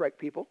hammer to correct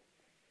people.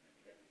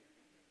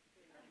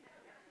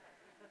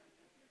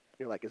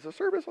 You're like, is the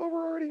service over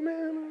already,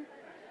 man?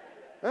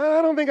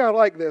 I don't think I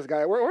like this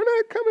guy. We're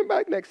not coming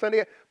back next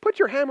Sunday. Put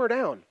your hammer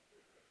down.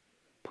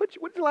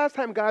 When's the last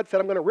time God said,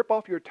 I'm going to rip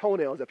off your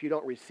toenails if you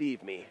don't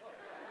receive me?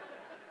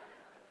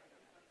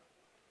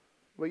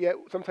 But yet,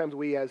 sometimes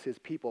we as his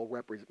people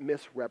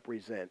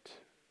misrepresent.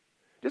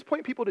 Just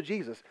point people to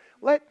Jesus.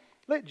 Let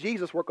Let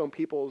Jesus work on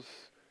people's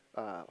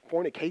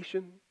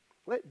fornication.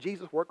 Let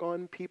Jesus work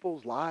on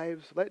people's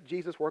lives. Let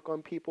Jesus work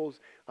on people's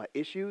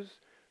issues,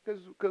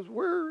 because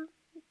we're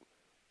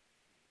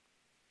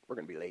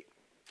going to be late.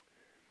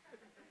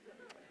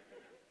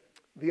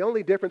 The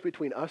only difference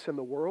between us and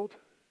the world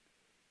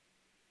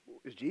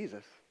is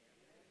Jesus.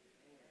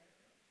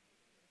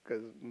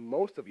 Because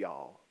most of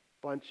y'all,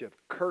 bunch of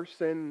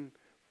cursing,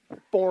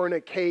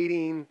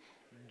 fornicating,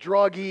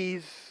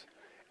 druggies,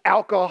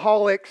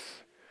 alcoholics.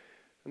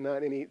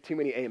 Not too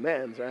many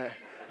amens, right?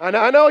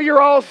 I know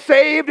you're all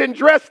saved and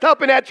dressed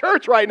up in that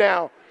church right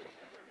now.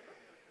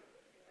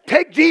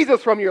 Take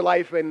Jesus from your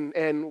life,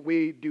 and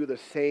we do the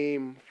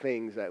same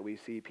things that we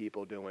see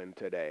people doing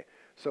today.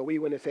 So we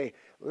want to say,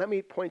 let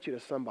me point you to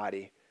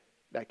somebody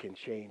that can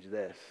change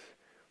this.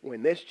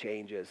 When this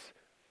changes,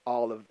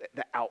 all of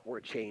the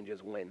outward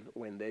changes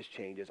when this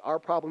changes. Our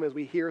problem is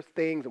we hear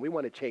things and we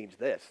want to change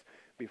this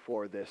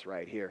before this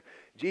right here.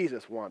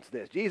 Jesus wants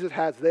this. Jesus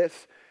has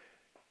this.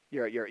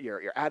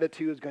 Your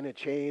attitude is going to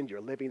change. Your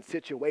living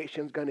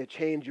situation is going to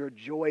change. Your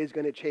joy is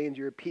going to change.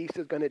 Your peace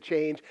is going to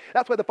change.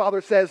 That's why the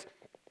Father says,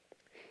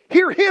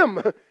 hear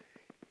him.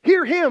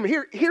 Hear him.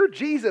 Hear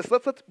Jesus.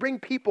 Let's bring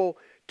people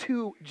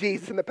to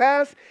Jesus. In the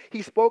past,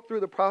 he spoke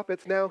through the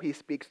prophets. Now he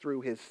speaks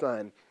through his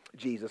Son,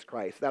 Jesus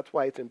Christ. That's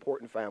why it's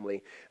important,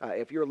 family.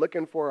 If you're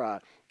looking for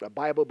a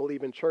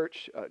Bible-believing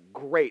church,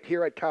 great.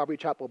 Here at Calvary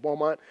Chapel,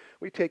 Beaumont,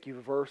 we take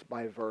you verse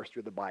by verse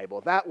through the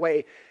Bible. That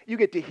way, you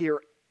get to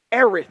hear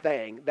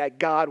everything that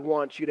God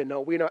wants you to know.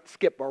 We don't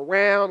skip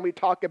around. We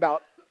talk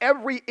about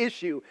every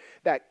issue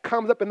that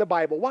comes up in the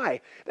Bible.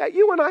 Why? That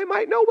you and I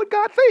might know what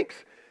God thinks.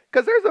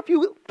 Because there's a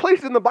few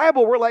places in the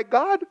Bible where like,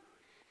 God,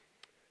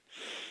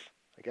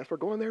 I guess we're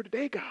going there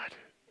today, God.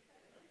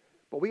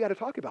 But we got to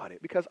talk about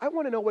it because I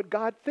want to know what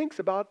God thinks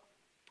about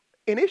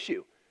an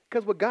issue.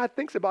 Because what God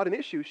thinks about an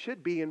issue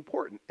should be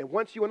important. And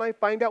once you and I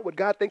find out what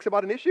God thinks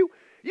about an issue,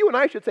 you and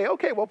I should say,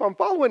 okay, well, if I'm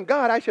following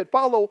God, I should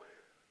follow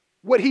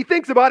what he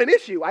thinks about an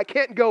issue. I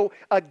can't go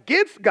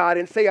against God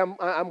and say I'm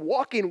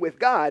walking with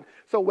God.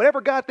 So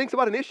whatever God thinks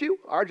about an issue,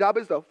 our job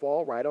is to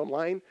fall right on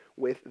line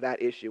with that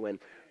issue. And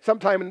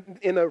sometime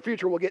in the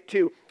future, we'll get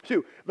to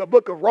the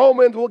book of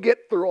Romans. We'll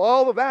get through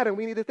all of that, and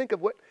we need to think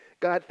of what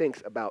God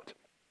thinks about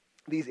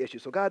these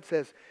issues. So God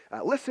says,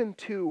 listen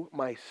to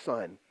my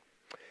Son.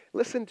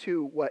 Listen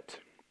to what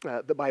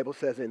the Bible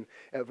says in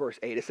verse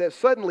 8. It says,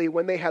 suddenly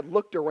when they had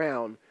looked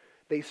around,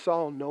 they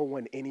saw no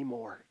one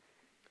anymore.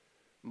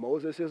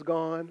 Moses is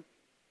gone.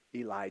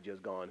 Elijah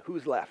is gone.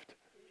 Who's left?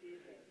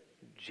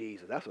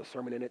 Jesus. That's a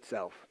sermon in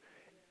itself.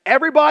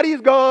 Everybody's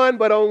gone,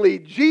 but only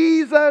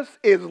Jesus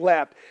is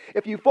left.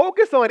 If you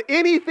focus on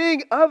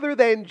anything other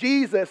than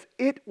Jesus,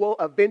 it will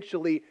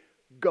eventually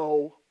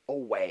go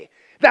away.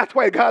 That's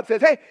why God says,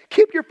 hey,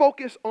 keep your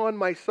focus on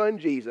my Son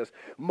Jesus.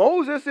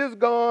 Moses is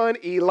gone,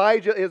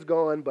 Elijah is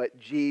gone, but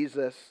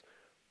Jesus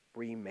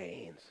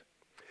remains.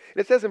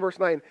 And it says in verse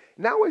 9,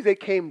 now as they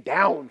came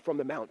down from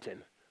the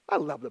mountain, I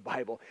love the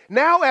Bible.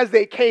 Now as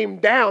they came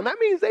down, that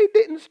means they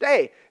didn't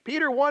stay.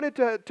 Peter wanted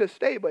to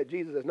stay, but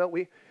Jesus says, no,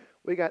 we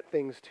got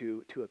things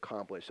to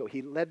accomplish. So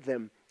he led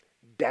them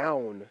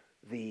down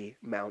the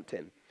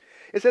mountain.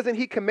 It says, and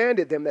he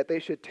commanded them that they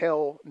should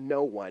tell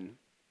no one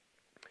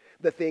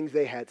the things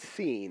they had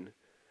seen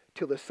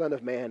till the Son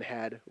of Man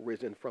had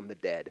risen from the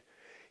dead.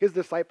 His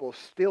disciples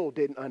still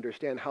didn't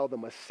understand how the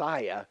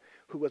Messiah,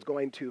 who was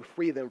going to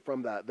free them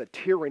from the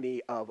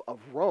tyranny of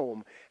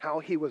Rome, how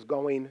he was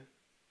going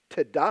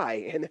to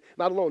die, and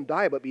not alone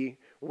die, but be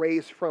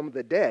raised from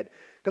the dead.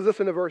 Because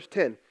listen to verse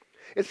 10.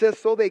 It says,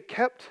 so they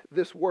kept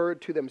this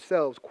word to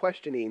themselves,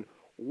 questioning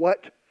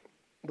what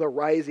the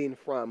rising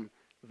from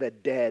the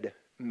dead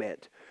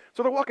meant.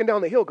 So they're walking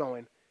down the hill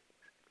going,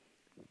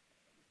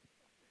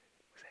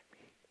 what's that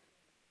mean?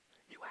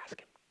 You ask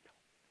him.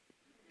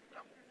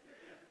 No.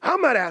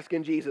 I'm not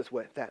asking Jesus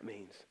what that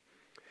means.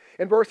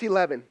 In verse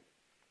 11,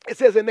 it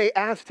says, and they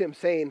asked him,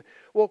 saying,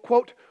 well,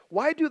 quote,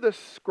 why do the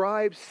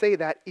scribes say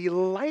that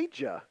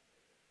Elijah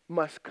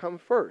must come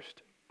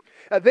first?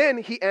 Then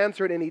he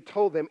answered and he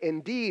told them,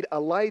 indeed,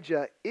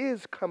 Elijah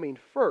is coming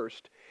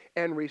first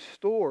and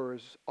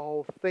restores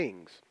all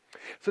things.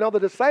 So now the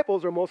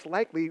disciples are most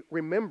likely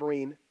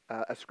remembering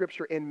a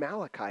scripture in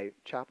Malachi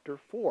chapter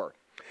 4.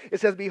 It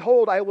says,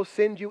 behold, I will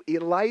send you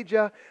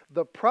Elijah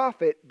the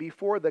prophet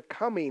before the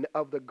coming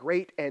of the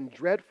great and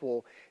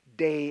dreadful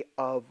day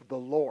of the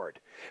Lord.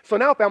 So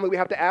now, family, we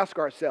have to ask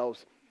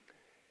ourselves,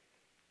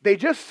 they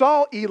just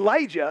saw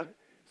Elijah,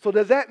 so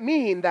does that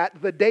mean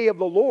that the day of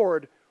the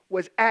Lord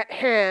was at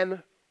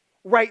hand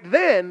right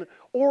then,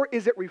 or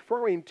is it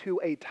referring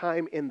to a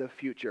time in the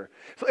future?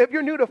 So if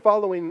you're new to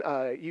following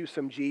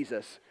some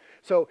Jesus,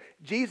 so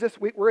Jesus,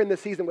 we're in the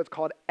season what's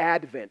called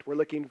Advent. We're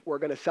going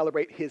to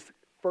celebrate his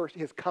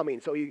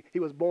coming. So he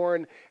was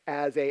born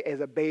as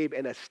a babe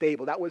in a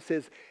stable. That was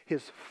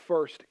his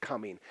first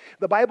coming.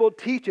 The Bible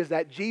teaches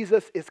that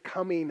Jesus is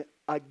coming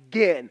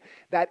again.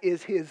 That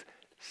is his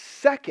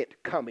second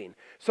coming.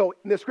 So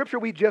in the scripture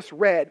we just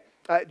read,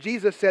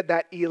 Jesus said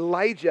that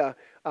Elijah,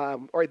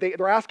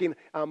 they're asking,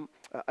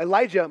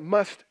 Elijah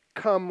must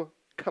come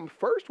come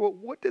first? Well,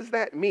 what does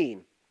that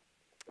mean,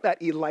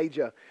 that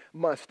Elijah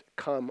must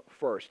come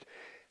first?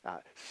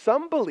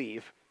 Some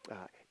believe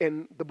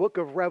in the book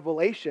of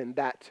Revelation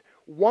that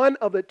one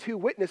of the two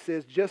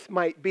witnesses just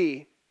might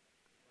be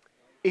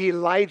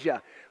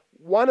Elijah.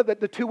 One of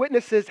the two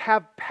witnesses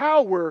have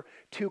power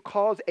to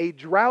cause a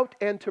drought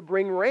and to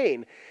bring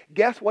rain.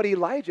 Guess what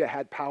Elijah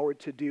had power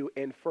to do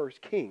in 1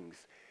 Kings?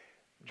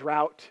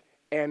 Drought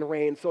and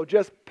rain. So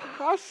just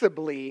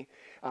possibly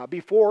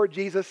before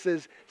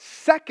Jesus'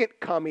 second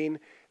coming,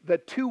 the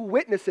two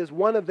witnesses,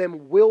 one of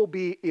them will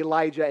be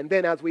Elijah. And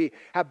then as we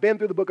have been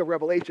through the book of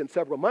Revelation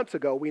several months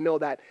ago, we know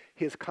that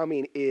his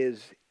coming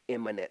is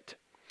imminent.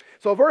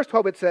 So verse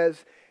 12 it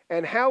says,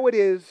 and how it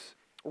is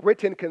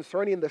written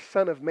concerning the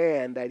Son of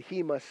Man that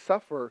he must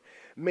suffer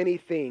many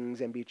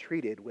things and be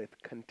treated with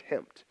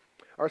contempt.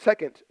 Our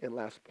second and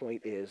last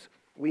point is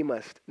we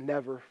must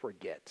never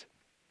forget.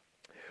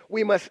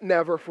 We must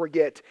never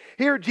forget.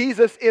 Here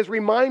Jesus is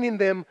reminding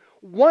them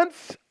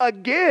once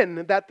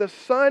again that the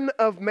Son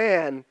of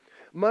Man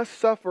must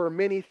suffer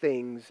many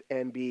things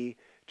and be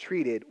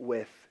treated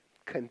with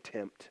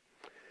contempt.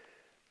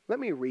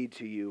 Let me read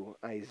to you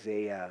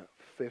Isaiah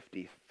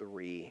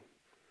 53.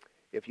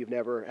 If you've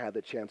never had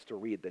the chance to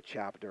read the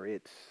chapter,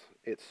 it's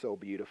so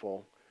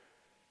beautiful.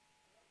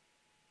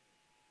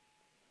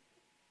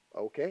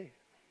 Okay.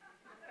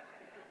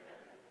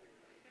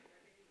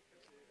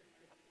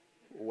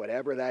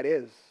 Whatever that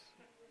is.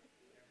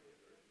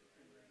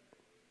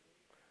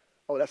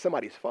 Oh, that's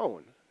somebody's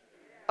phone.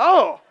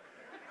 Oh,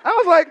 I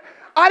was like,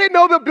 I didn't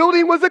know the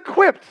building was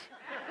equipped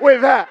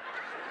with that.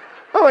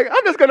 I'm like,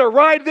 I'm just going to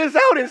ride this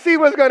out and see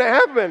what's going to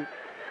happen.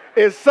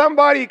 Is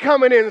somebody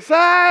coming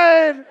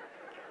inside?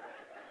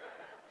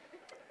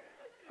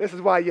 This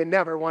is why you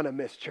never want to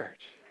miss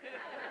church.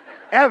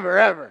 Ever,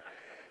 ever.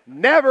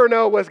 Never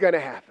know what's going to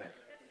happen.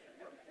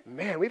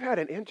 Man, we've had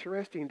an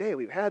interesting day.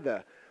 We've had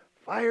the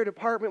fire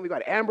department. We've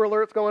got Amber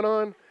Alerts going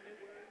on.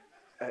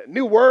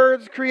 New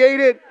words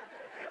created.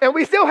 And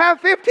we still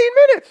have 15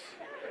 minutes.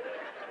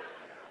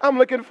 I'm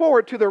looking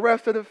forward to the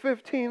rest of the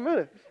 15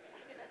 minutes.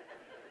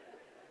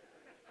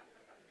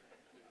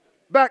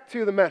 Back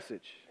to the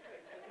message.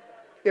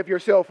 If your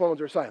cell phones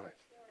are silenced.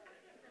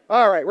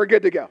 All right, we're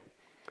good to go.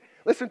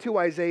 Listen to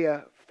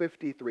Isaiah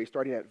 53,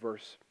 starting at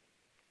verse.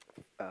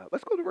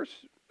 Let's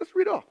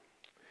read it all.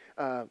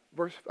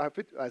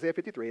 Isaiah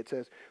 53, it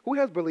says, who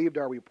has believed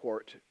our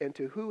report, and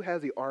to who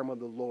has the arm of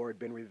the Lord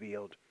been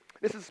revealed?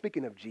 This is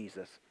speaking of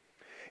Jesus.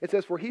 It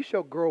says, for he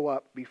shall grow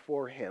up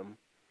before him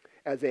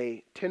as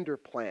a tender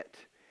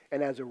plant,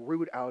 and as a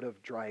root out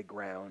of dry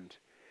ground.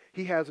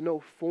 He has no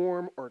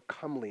form or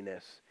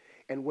comeliness,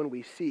 and when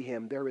we see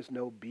him, there is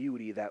no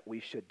beauty that we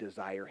should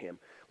desire him.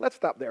 Let's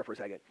stop there for a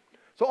second.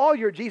 So all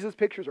your Jesus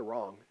pictures are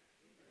wrong,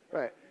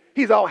 right?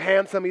 He's all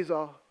handsome. He's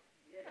all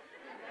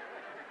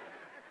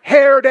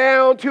hair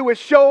down to his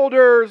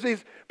shoulders.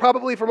 He's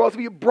probably, for most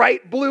of you,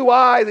 bright blue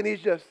eyes, and he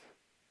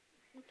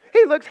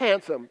looks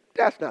handsome.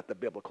 That's not the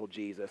biblical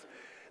Jesus.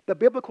 The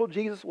biblical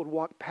Jesus would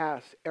walk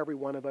past every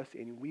one of us,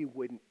 and we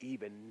wouldn't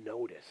even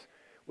notice.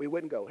 We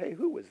wouldn't go, hey,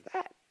 who was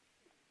that?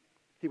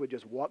 He would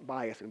just walk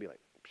by us and be like,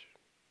 psh.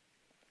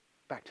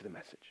 Back to the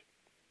message.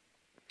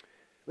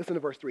 Listen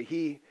to verse 3.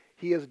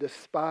 He is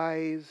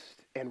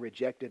despised and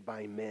rejected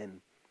by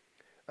men,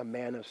 a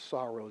man of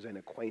sorrows and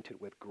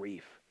acquainted with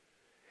grief.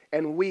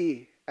 And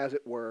we, as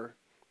it were,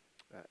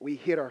 we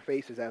hid our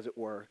faces, as it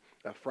were,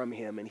 from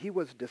him. And he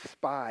was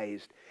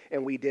despised,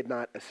 and we did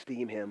not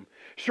esteem him.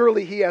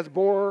 Surely he has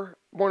borne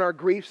our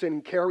griefs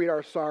and carried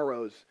our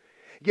sorrows.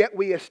 Yet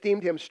we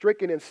esteemed him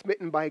stricken and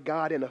smitten by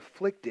God and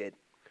afflicted.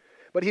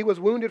 But he was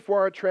wounded for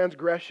our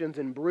transgressions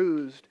and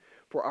bruised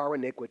for our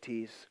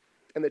iniquities.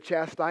 And the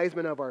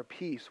chastisement of our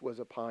peace was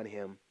upon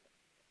him.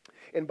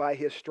 And by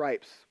his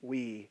stripes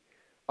we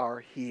are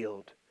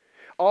healed.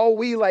 All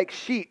we like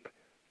sheep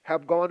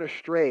have gone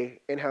astray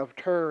and have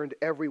turned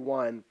every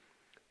one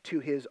to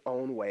his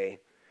own way.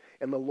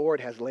 And the Lord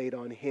has laid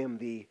on him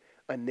the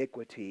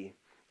iniquity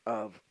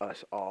of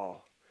us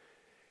all.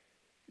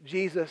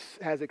 Jesus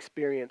has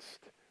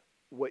experienced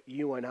what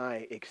you and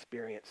I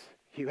experience.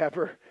 You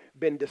ever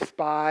been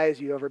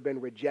despised? You ever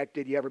been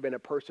rejected? You ever been a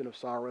person of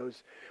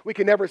sorrows? We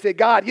can never say,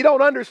 God, you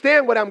don't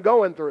understand what I'm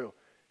going through.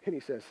 And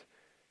he says,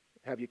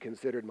 have you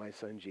considered my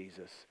son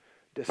Jesus?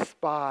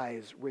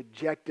 Despised,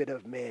 rejected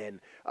of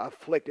men,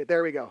 afflicted.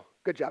 There we go.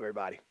 Good job,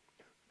 everybody.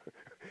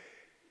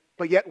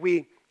 But yet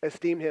we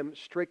esteemed him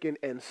stricken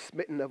and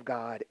smitten of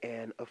God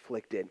and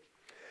afflicted.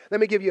 Let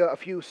me give you a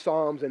few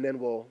Psalms and then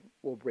we'll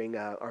bring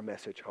our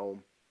message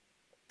home.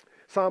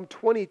 Psalm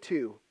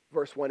 22,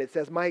 verse 1, it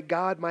says, my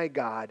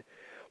God,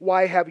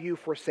 why have you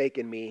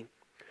forsaken me?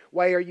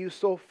 Why are you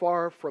so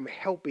far from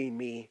helping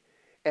me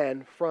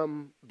and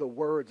from the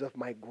words of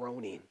my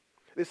groaning?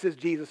 This is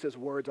Jesus'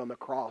 words on the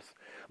cross.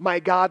 My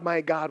God,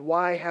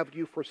 why have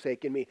you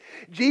forsaken me?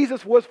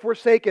 Jesus was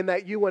forsaken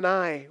that you and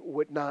I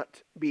would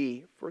not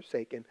be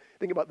forsaken.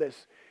 Think about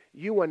this.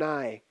 You and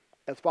I,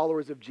 as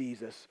followers of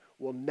Jesus,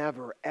 will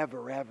never,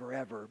 ever, ever,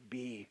 ever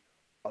be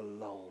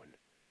alone.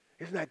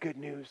 Isn't that good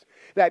news?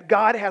 That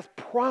God has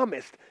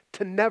promised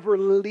to never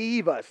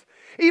leave us.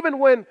 Even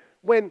when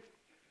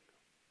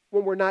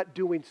we're not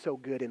doing so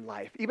good in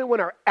life. Even when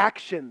our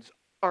actions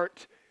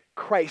aren't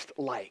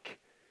Christ-like.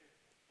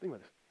 Think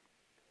about this.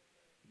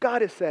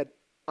 God has said,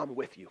 I'm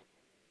with you.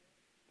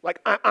 Like,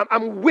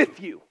 I'm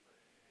with you.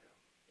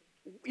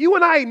 You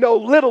and I know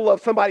little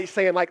of somebody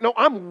saying, like, no,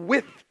 I'm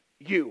with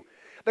you.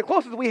 The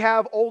closest we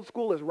have old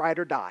school is ride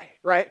or die,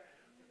 right?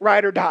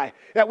 Ride or die.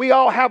 That we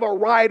all have a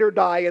ride or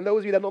die. And those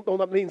of you that don't know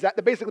what that means,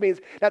 that basically means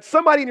that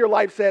somebody in your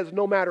life says,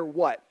 no matter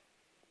what,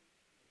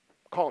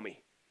 call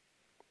me.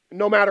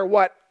 No matter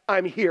what,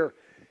 I'm here.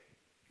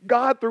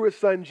 God, through his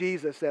son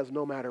Jesus, says,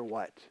 no matter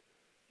what,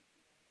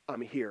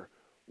 I'm here.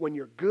 When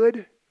you're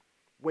good,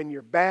 when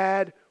you're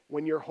bad,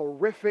 when you're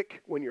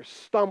horrific, when you're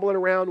stumbling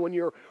around, when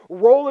you're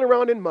rolling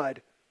around in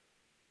mud,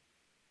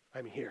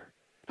 I'm here.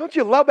 Don't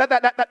you love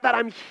that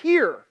I'm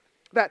here?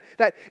 That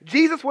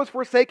Jesus was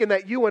forsaken,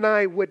 that you and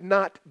I would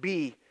not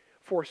be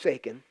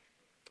forsaken.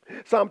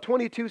 Psalm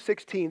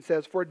 22:16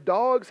 says, for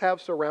dogs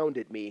have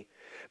surrounded me.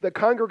 The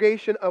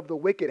congregation of the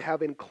wicked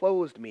have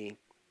enclosed me.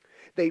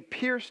 They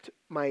pierced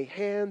my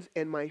hands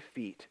and my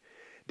feet.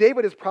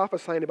 David is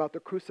prophesying about the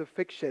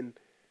crucifixion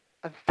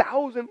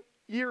 1,000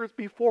 years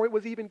before it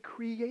was even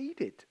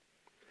created.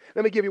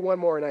 Let me give you one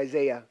more in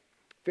Isaiah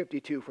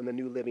 52 from the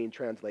New Living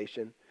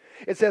Translation.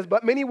 It says,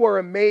 but many were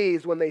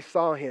amazed when they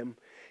saw him.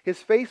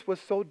 His face was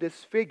so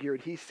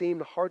disfigured he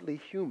seemed hardly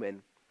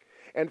human.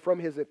 And from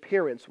his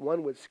appearance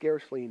one would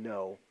scarcely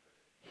know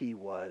he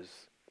was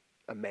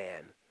a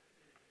man.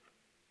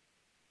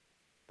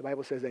 The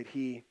Bible says that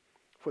he,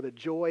 for the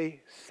joy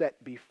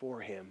set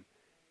before him,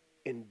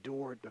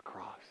 endured the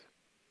cross.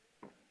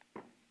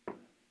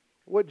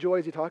 What joy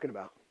is he talking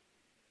about?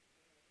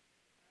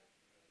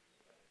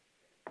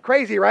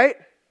 Crazy, right?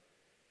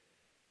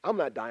 I'm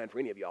not dying for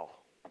any of y'all.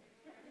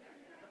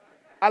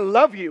 I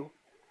love you.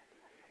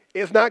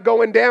 It's not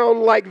going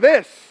down like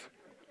this,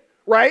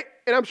 right?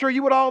 And I'm sure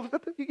you would all,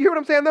 you hear what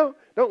I'm saying though?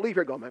 Don't leave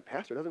here going, my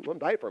pastor doesn't want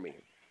to die for me.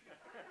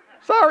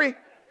 Sorry.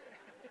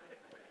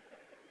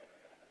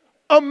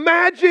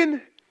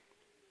 Imagine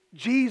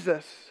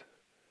Jesus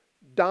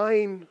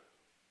dying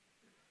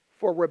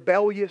for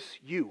rebellious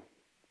you.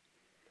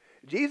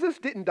 Jesus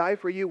didn't die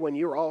for you when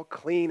you were all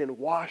clean and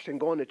washed and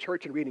going to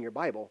church and reading your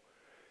Bible.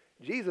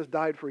 Jesus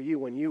died for you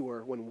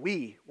when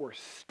we were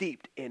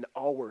steeped in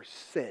our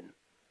sin.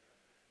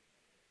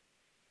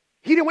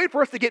 He didn't wait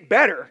for us to get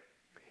better.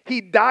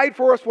 He died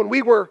for us when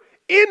we were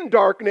in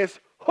darkness,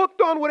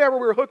 hooked on whatever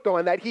we were hooked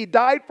on, that he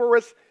died for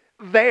us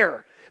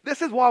there.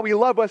 This is why we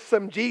love us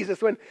some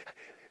Jesus. When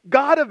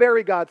God, a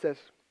very God, says,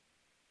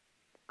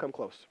 come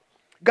close.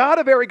 God,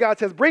 a very God,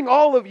 says, bring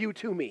all of you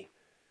to me.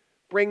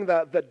 Bring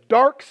the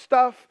dark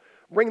stuff.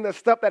 Bring the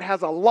stuff that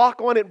has a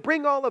lock on it.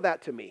 Bring all of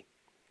that to me.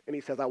 And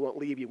he says, I won't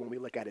leave you when we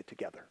look at it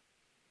together.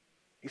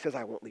 He says,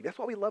 I won't leave. That's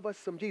why we love us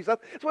some Jesus.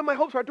 That's why my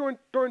hopes are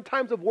during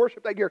times of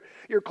worship that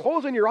you're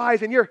closing your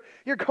eyes and you're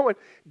going,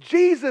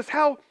 Jesus,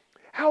 how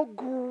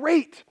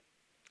great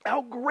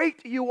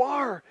you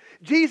are.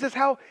 Jesus,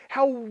 how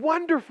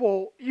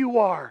wonderful you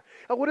are.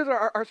 What is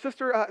our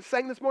sister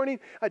sang this morning?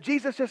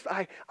 Jesus, just,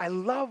 I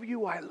love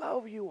you, I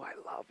love you, I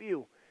love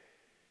you.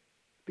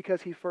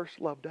 Because he first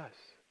loved us.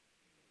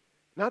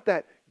 Not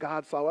that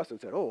God saw us and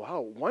said, oh,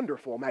 how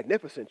wonderful,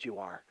 magnificent you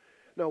are.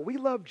 No, we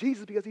love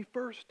Jesus because he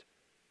first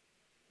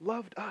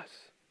loved us.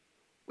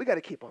 We got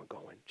to keep on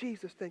going.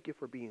 Jesus, thank you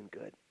for being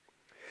good.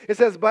 It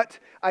says, but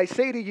I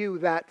say to you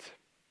that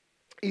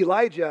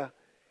Elijah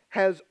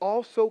has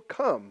also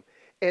come,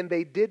 and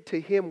they did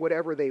to him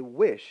whatever they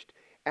wished,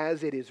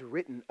 as it is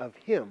written of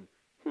him.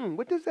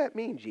 What does that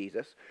mean,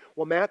 Jesus?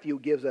 Well, Matthew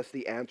gives us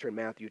the answer in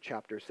Matthew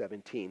chapter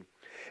 17.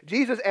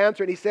 Jesus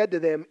answered, and he said to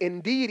them,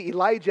 indeed,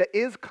 Elijah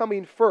is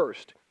coming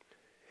first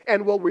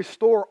and will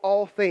restore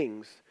all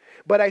things.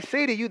 But I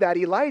say to you that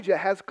Elijah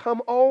has come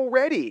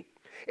already,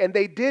 and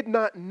they did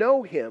not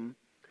know him,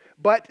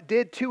 but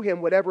did to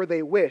him whatever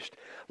they wished.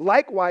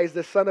 Likewise,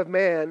 the Son of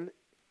Man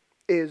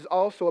is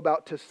also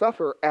about to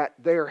suffer at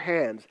their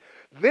hands.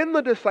 Then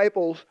the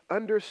disciples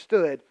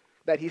understood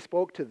that he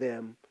spoke to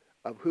them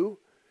of who?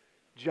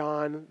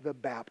 John the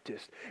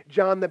Baptist.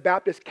 John the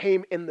Baptist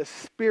came in the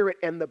spirit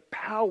and the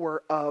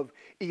power of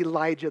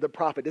Elijah the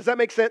prophet. Does that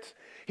make sense?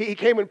 He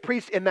came and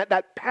preached in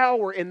that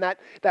power, in that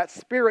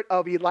spirit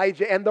of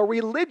Elijah. And the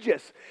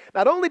religious,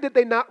 not only did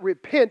they not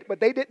repent, but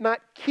they did not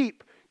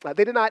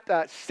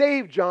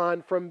save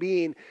John from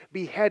being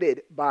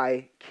beheaded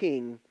by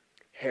King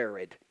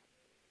Herod.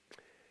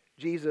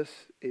 Jesus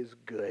is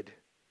good.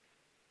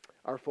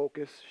 Our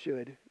focus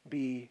should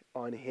be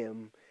on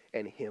him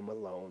and him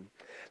alone.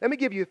 Let me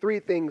give you 3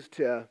 things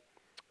to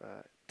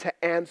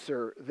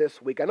answer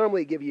this week. I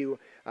normally give you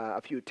a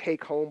few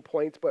take-home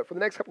points, but for the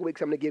next couple of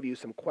weeks, I'm going to give you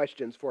some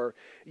questions for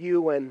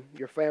you and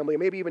your family,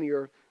 maybe even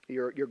your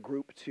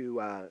group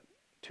to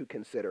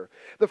consider.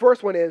 The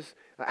first one is,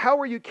 how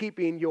are you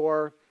keeping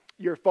your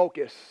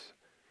focus?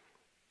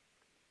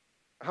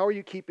 How are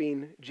you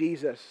keeping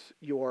Jesus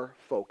your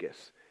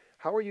focus?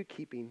 How are you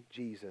keeping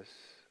Jesus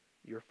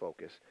your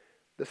focus?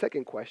 The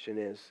second question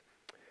is,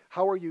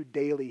 How are you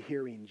daily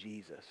hearing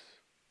Jesus?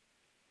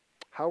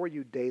 How are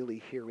you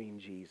daily hearing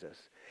Jesus?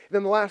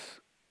 Then the last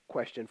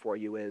question for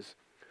you is,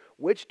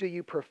 which do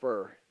you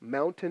prefer,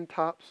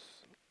 mountaintops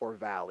or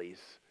valleys,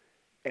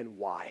 and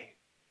why?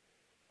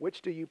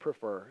 Which do you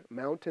prefer,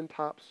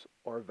 mountaintops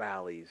or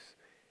valleys,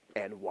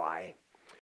 and why?